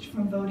discouraged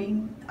from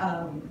voting.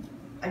 I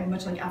mean,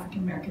 much like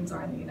African Americans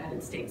are in the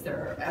United States, there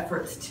are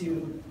efforts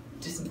to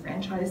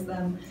disenfranchise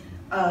them.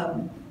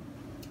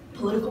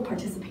 Political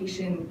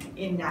participation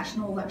in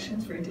national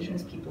elections for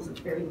indigenous peoples is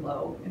very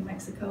low in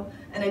Mexico.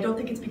 And I don't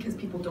think it's because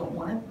people don't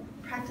want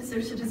to practice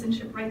their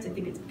citizenship rights. I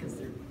think it's because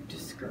they're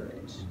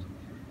discouraged.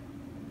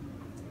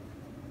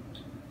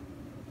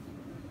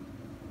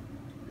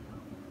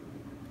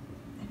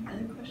 Any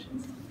other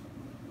questions?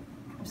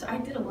 I'm sorry, I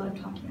did a lot of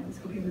talking. I was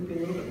hoping it would be a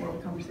little bit more of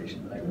a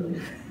conversation, but I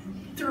really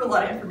threw a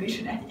lot of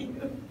information at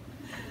you.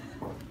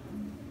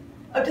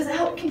 Does it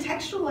help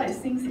contextualize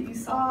things that you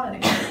saw and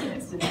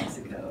experienced in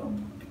Mexico?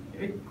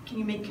 Can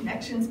you make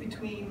connections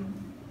between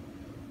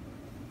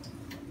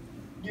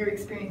your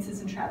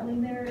experiences in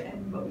traveling there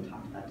and what we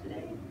talked about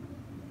today?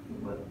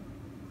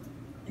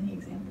 Any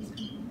examples?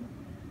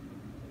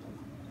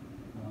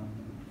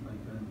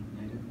 Like the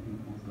native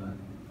peoples that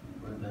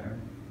were there,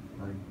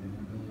 like they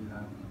didn't really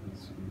have a good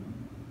schooling.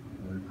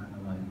 They were kind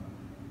of like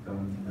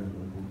going to their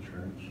local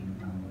church and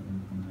kind of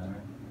living from there.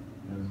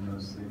 There was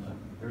mostly like,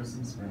 there was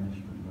some Spanish,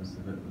 but most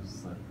of it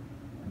was like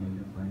a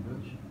native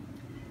language.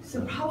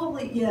 So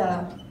probably,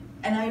 yeah.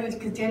 And I was,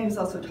 because Danny was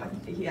also talking,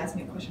 he asked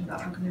me a question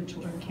about how come your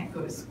children can't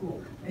go to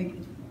school. Like,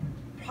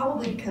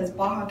 probably because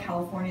Baja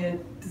California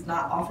does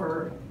not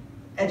offer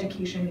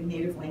education in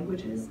native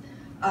languages.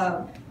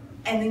 And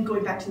then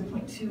going back to the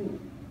point too,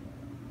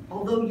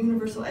 although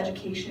universal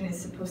education is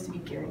supposed to be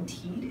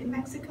guaranteed in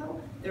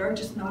Mexico, there are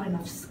just not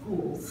enough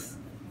schools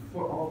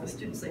for all the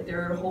students. Like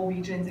there are whole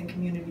regions and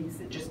communities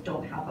that just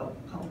don't have a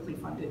publicly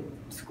funded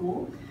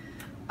school.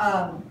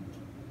 And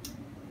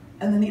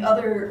then the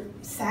other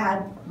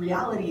sad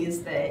reality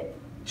is that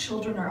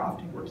children are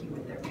often working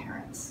with their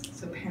parents.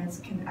 So parents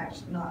can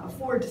actually not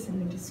afford to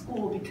send them to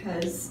school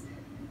because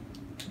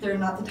they're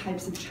not the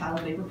types of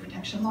child labor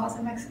protection laws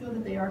in Mexico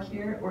that they are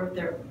here, or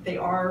if they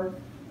are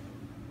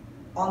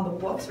on the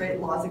books,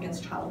 right? Laws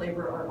against child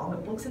labor are on the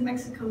books in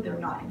Mexico, they're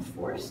not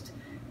enforced,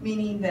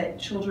 meaning that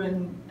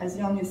children as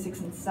young as 6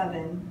 and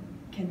 7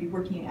 can be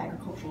working in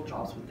agricultural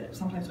jobs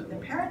sometimes with their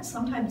parents,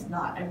 sometimes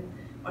not. I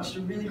watched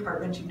a really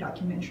heart-wrenching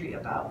documentary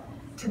about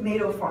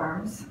tomato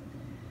farms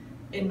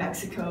in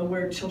Mexico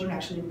where children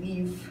actually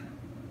leave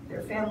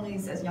their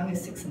families as young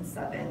as 6 and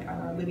 7 and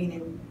are living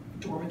in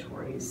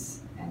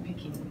dormitories and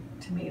picking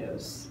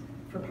tomatoes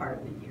for part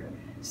of the year.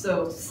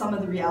 So some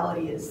of the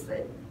reality is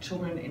that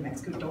children in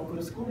Mexico don't go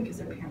to school because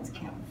their parents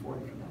can't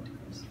afford for them to go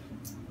to school.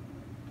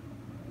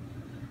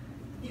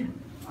 Yeah.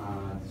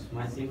 This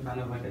might seem kind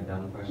of like a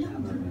dumb question, Yeah,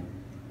 but like,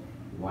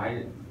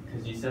 why?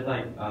 Because you said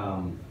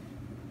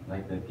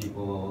like the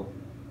people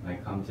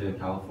like come to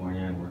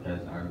California and work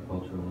as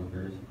agricultural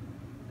workers,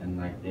 and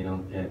like they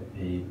don't get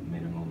paid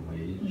minimum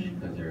wage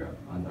because they're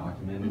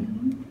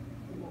undocumented.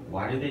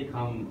 Why do they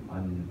come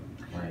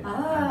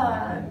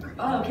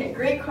Okay,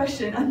 great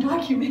question.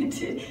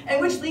 Undocumented,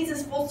 and which leads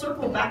us full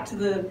circle back to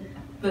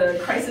the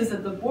crisis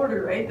at the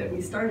border, right, that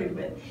we started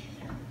with.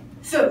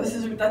 So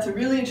that's a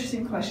really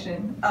interesting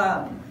question.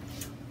 The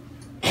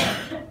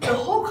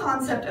whole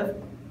concept of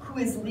who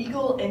is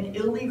legal and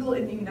illegal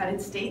in the United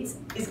States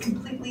is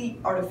completely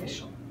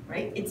artificial,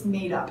 right? It's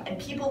made up, and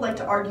people like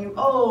to argue,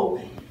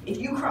 oh, if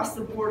you cross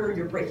the border,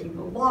 you're breaking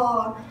the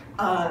law,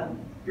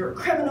 you're a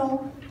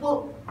criminal.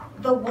 Well,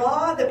 the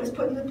law that was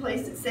put into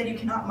place that said you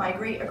cannot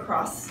migrate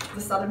across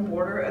the southern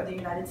border of the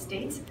United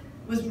States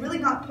was really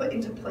not put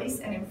into place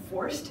and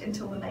enforced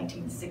until the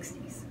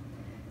 1960s.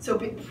 So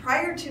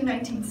prior to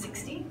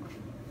 1960,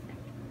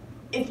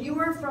 if you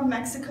were from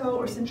Mexico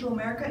or Central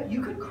America,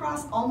 you could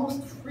cross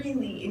almost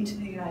freely into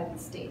the United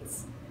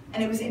States.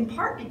 And it was in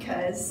part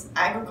because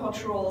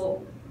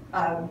agricultural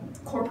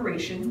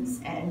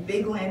corporations and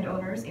big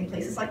landowners in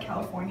places like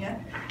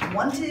California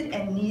wanted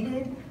and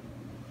needed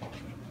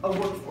a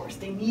workforce.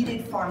 They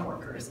needed farm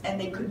workers, and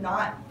they could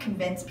not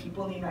convince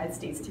people in the United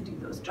States to do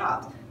those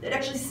jobs. They'd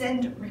actually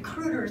send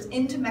recruiters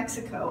into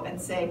Mexico and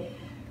say,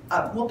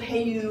 we'll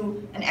pay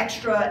you an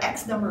extra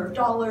X number of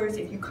dollars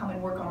if you come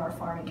and work on our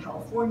farm in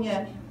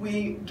California.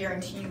 We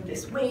guarantee you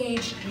this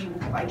wage. We will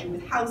provide you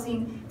with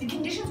housing. The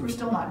conditions were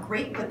still not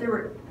great, but they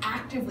were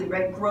actively,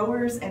 right,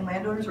 growers and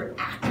landowners were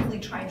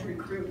actively trying to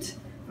recruit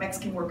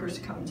Mexican workers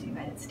to come into the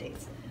United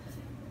States.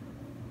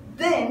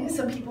 Then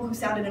some people who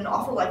sounded an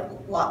awful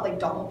lot like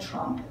Donald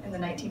Trump in the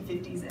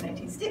 1950s and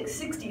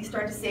 1960s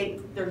started to say,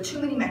 there are too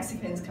many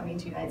Mexicans coming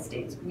to the United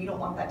States. We don't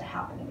want that to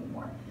happen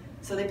anymore.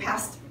 So they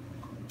passed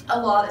a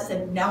law that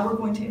said, now we're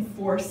going to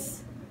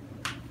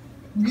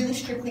really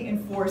strictly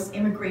enforce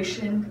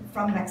immigration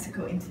from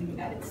Mexico into the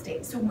United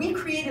States. So we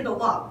created a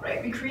law,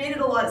 right? We created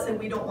a law that said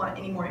we don't want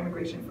any more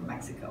immigration from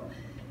Mexico.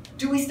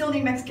 Do we still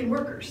need Mexican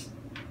workers?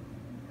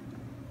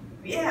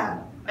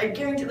 Yeah. I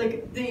guarantee,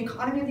 like, the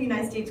economy of the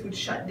United States would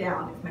shut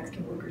down if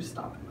Mexican workers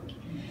stopped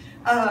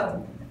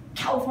working.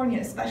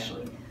 California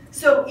especially.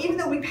 So even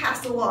though we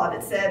passed a law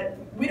that said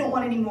we don't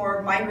want any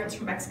more migrants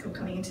from Mexico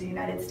coming into the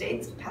United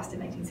States, passed in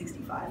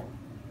 1965,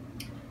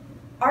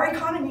 our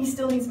economy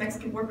still needs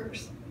Mexican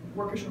workers,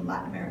 workers from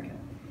Latin America.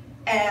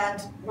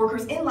 And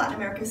workers in Latin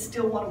America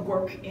still want to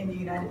work in the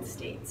United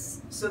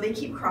States. So they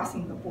keep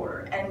crossing the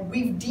border. And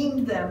we've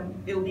deemed them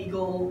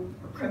illegal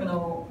or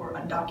criminal or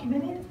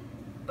undocumented.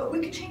 But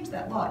we could change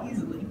that law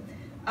easily.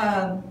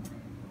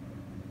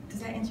 Does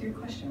that answer your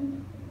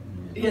question?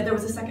 Yeah, there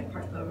was a second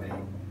part though,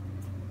 right?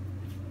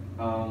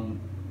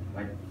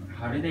 Like,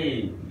 how do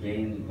they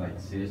gain like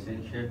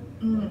citizenship?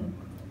 And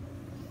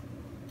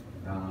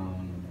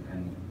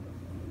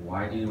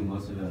why do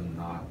most of them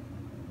not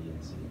gain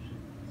citizenship?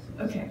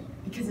 Okay,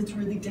 because it's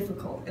really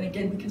difficult, and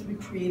again, because we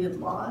created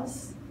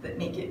laws that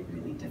make it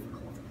really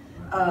difficult.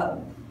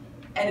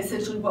 And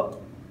essentially,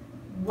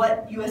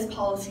 what U.S.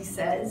 policy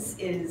says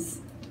is,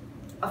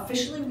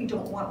 officially, we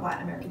don't want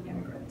Latin American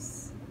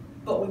immigrants,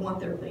 but we want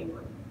their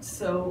labor.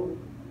 So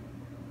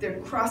they're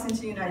crossing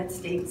to the United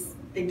States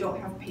they don't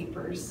have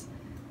papers.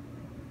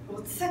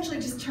 We'll essentially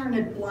just turn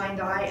a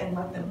blind eye and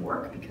let them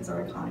work because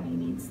our economy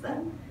needs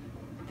them.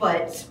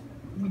 But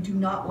we do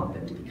not want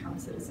them to become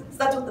citizens.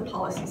 That's what the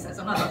policy says.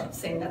 I'm not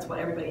saying that's what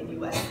everybody in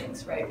the US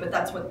thinks, right? But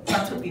that's what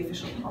the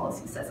official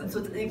policy says. And so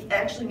they've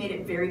actually made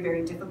it very,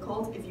 very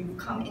difficult if you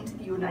come into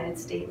the United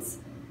States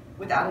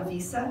without a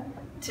visa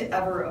to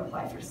ever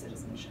apply for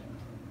citizenship.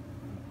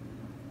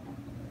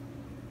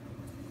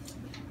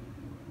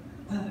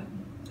 Any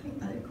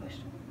other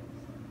questions?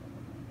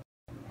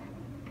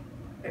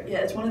 Yeah,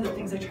 it's one of the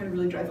things I try to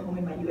really drive home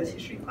in my US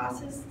history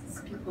classes.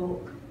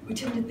 We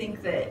tend to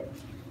think that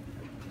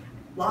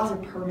laws are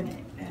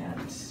permanent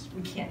and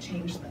we can't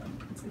change them.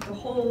 It's like the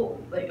whole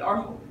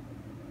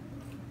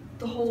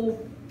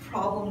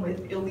problem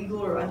with illegal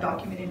or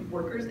undocumented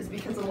workers is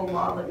because of a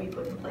law that we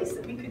put in place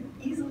that we could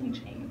easily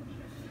change.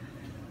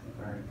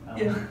 Right.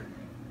 Yeah.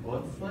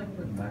 What's like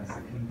the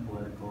Mexican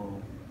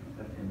political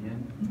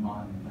opinion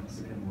on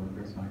Mexican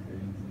workers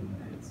migrating to the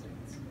United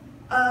States?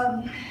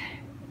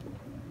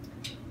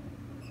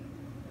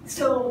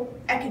 So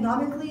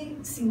economically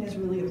seen as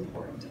really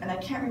important, and I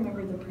can't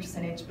remember the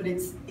percentage, but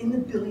it's in the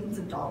billions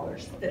of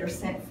dollars that are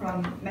sent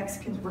from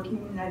Mexicans working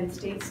in the United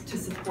States to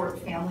support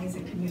families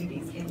and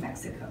communities in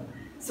Mexico.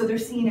 So they're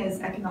seen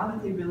as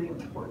economically really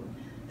important.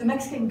 The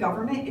Mexican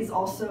government is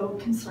also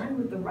concerned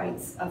with the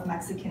rights of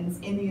Mexicans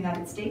in the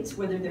United States,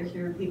 whether they're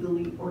here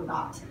legally or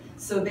not.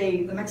 So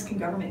the Mexican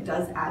government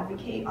does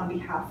advocate on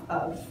behalf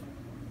of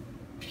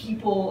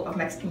people of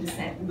Mexican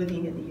descent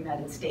living in the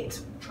United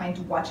States, trying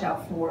to watch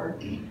out for,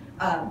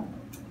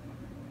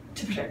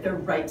 to protect their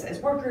rights as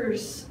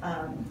workers,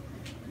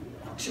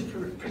 to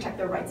protect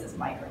their rights as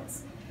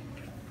migrants.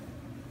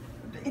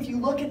 If you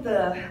look at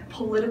the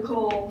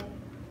political,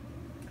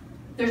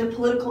 there's a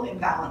political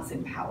imbalance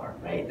in power,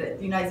 right? That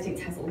the United States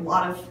has a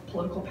lot of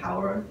political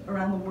power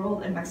around the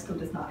world and Mexico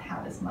does not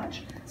have as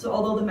much. So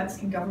although the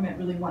Mexican government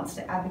really wants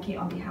to advocate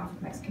on behalf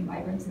of Mexican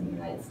migrants in the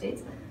United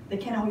States, they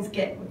can't always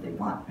get what they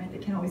want, right? They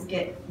can't always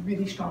get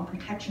really strong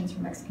protections for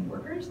Mexican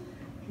workers.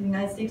 The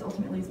United States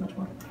ultimately is much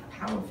more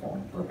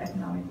powerful, both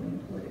economically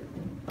and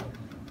politically.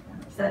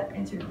 Does that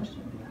answer your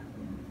question?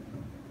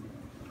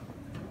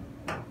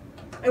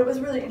 It was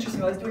really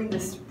interesting. I was doing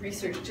this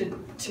research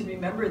to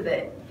remember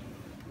that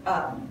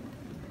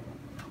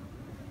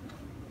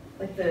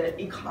like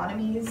the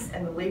economies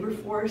and the labor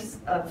force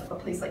of a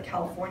place like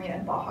California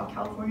and Baja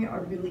California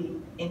are really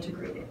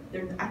integrated.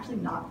 They're actually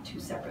not two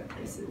separate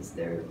places.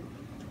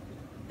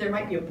 There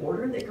might be a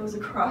border that goes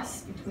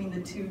across between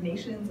the two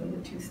nations and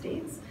the two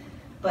states,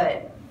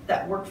 but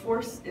that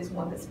workforce is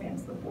one that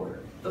spans the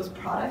border. Those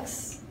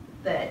products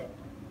that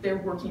they're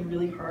working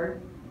really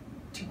hard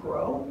to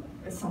grow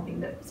is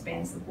something that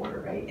spans the border,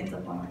 right? Ends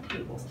up on our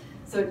tables.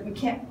 So we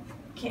can't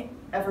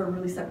ever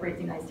really separate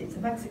the United States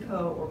and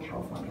Mexico or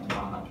California and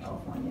Baja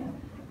California.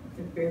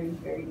 They're very,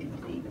 very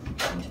deeply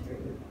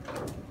integrated.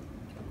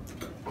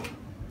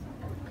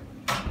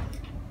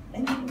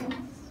 Anything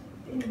else?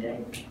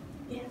 Day-to-day?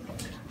 Yeah.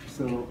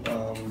 So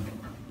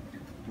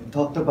we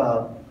talked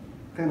about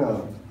kind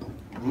of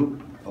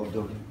root of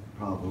the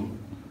problem.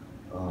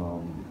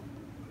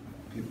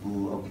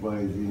 People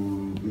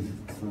uprising,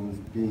 resistance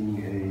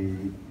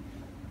being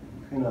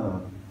a kind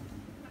of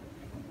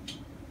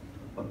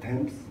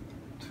attempts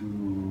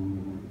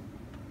to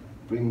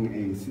bring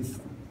a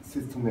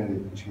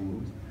systematic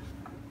change.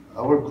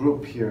 Our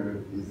group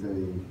here is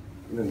a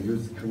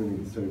youth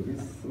community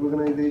service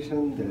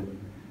organization that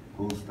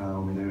goes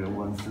down there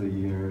once a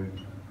year,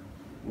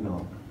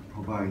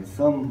 provide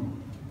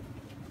some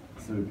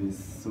service.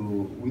 So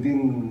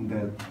within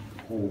that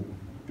whole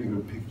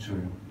bigger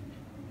picture,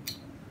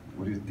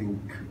 what do you think?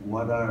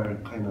 What are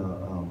kind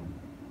of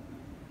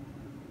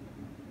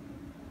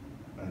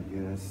I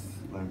guess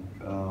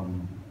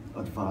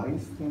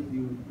advice that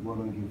you want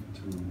to give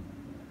to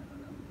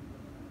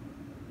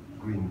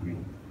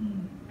Grin?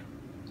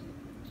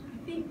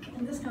 I think,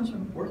 and this comes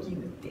from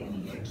working with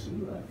Danny at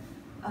Kiwa,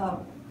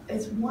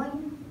 it's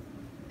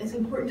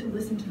important to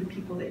listen to the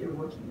people that you're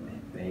working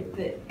with, right?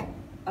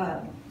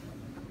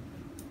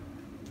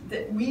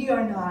 That we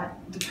are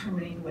not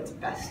determining what's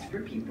best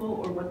for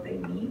people or what they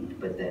need,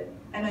 but that,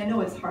 and I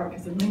know it's hard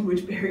because of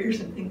language barriers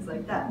and things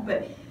like that,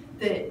 but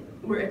that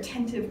we're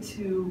attentive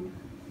to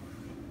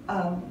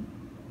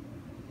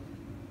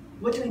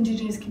what do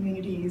Indigenous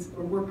communities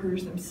or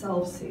workers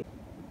themselves say?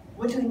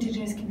 What do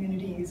Indigenous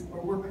communities or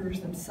workers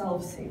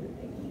themselves say that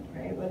they need,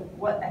 right?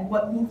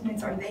 What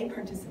movements are they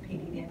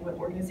participating in? What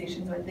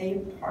organizations are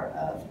they part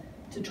of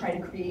to try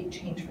to create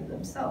change for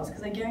themselves?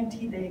 Because I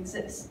guarantee they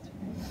exist.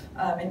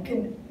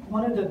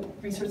 One of the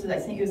resources I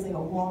sent you is like a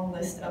long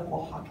list of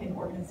Oaxacan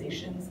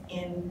organizations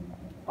in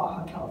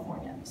Baja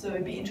California. So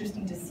it'd be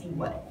interesting to see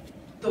what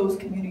those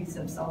communities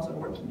themselves are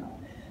working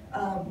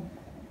on.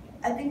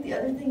 I think the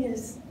other thing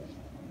is,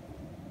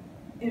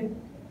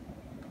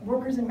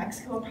 workers in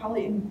Mexico are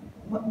probably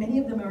many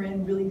of them are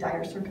in really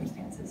dire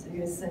circumstances. So you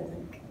guys said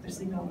they're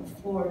sleeping on the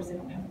floors, they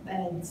don't have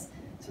beds.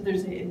 So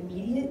there's an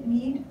immediate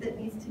need that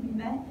needs to be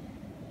met.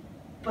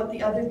 But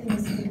the other thing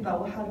is to think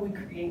about, well, how do we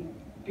create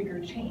bigger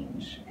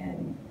change?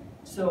 And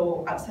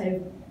So outside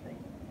of like,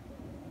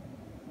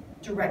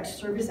 direct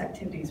service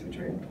activities, which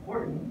are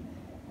important,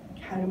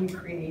 how do we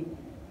create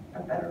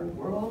a better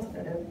world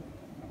at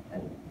a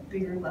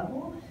bigger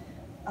level?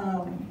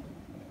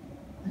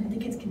 And I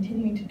think it's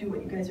continuing to do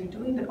what you guys are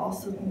doing, but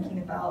also thinking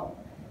about,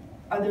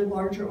 are there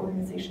larger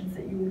organizations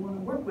that you would want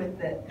to work with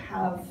that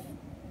are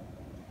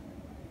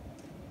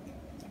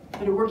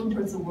working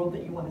towards the world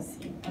that you want to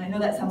see? And I know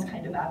that sounds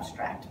kind of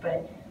abstract,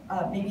 but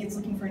maybe it's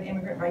looking for an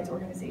immigrant rights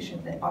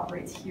organization that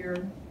operates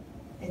here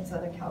in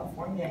Southern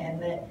California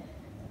and that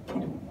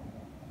kind of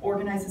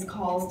organizes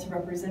calls to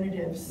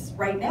representatives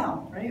right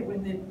now, right?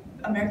 When the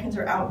Americans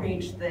are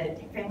outraged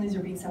that families are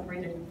being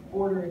separated at the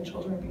border and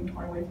children are being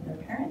torn away from their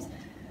parents.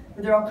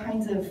 But there are all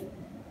kinds of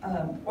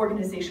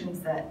organizations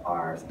that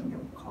are,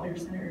 call your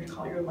senators,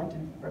 call your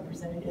elected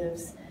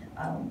representatives,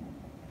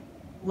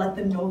 let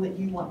them know that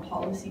you want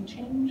policy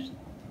change.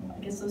 I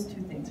guess those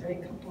two things,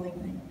 right? Coupling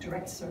like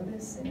direct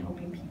service and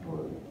helping people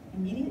with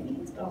immediate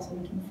needs, but also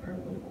looking for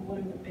what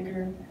are the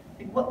bigger,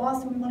 like what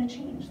laws do we want to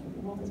change so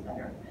the world is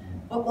better?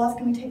 What laws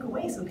can we take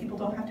away so people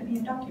don't have to be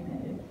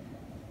undocumented?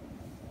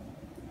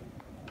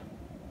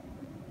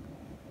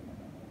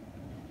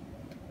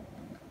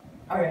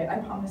 All right, I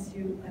promised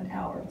you an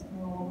hour. It's been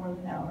a little more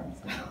than an hour,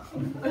 so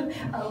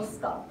I'll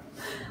stop.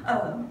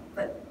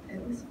 But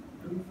it was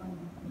really fun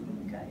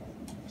meeting you guys,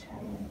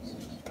 chatting.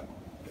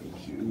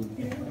 Thank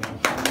you.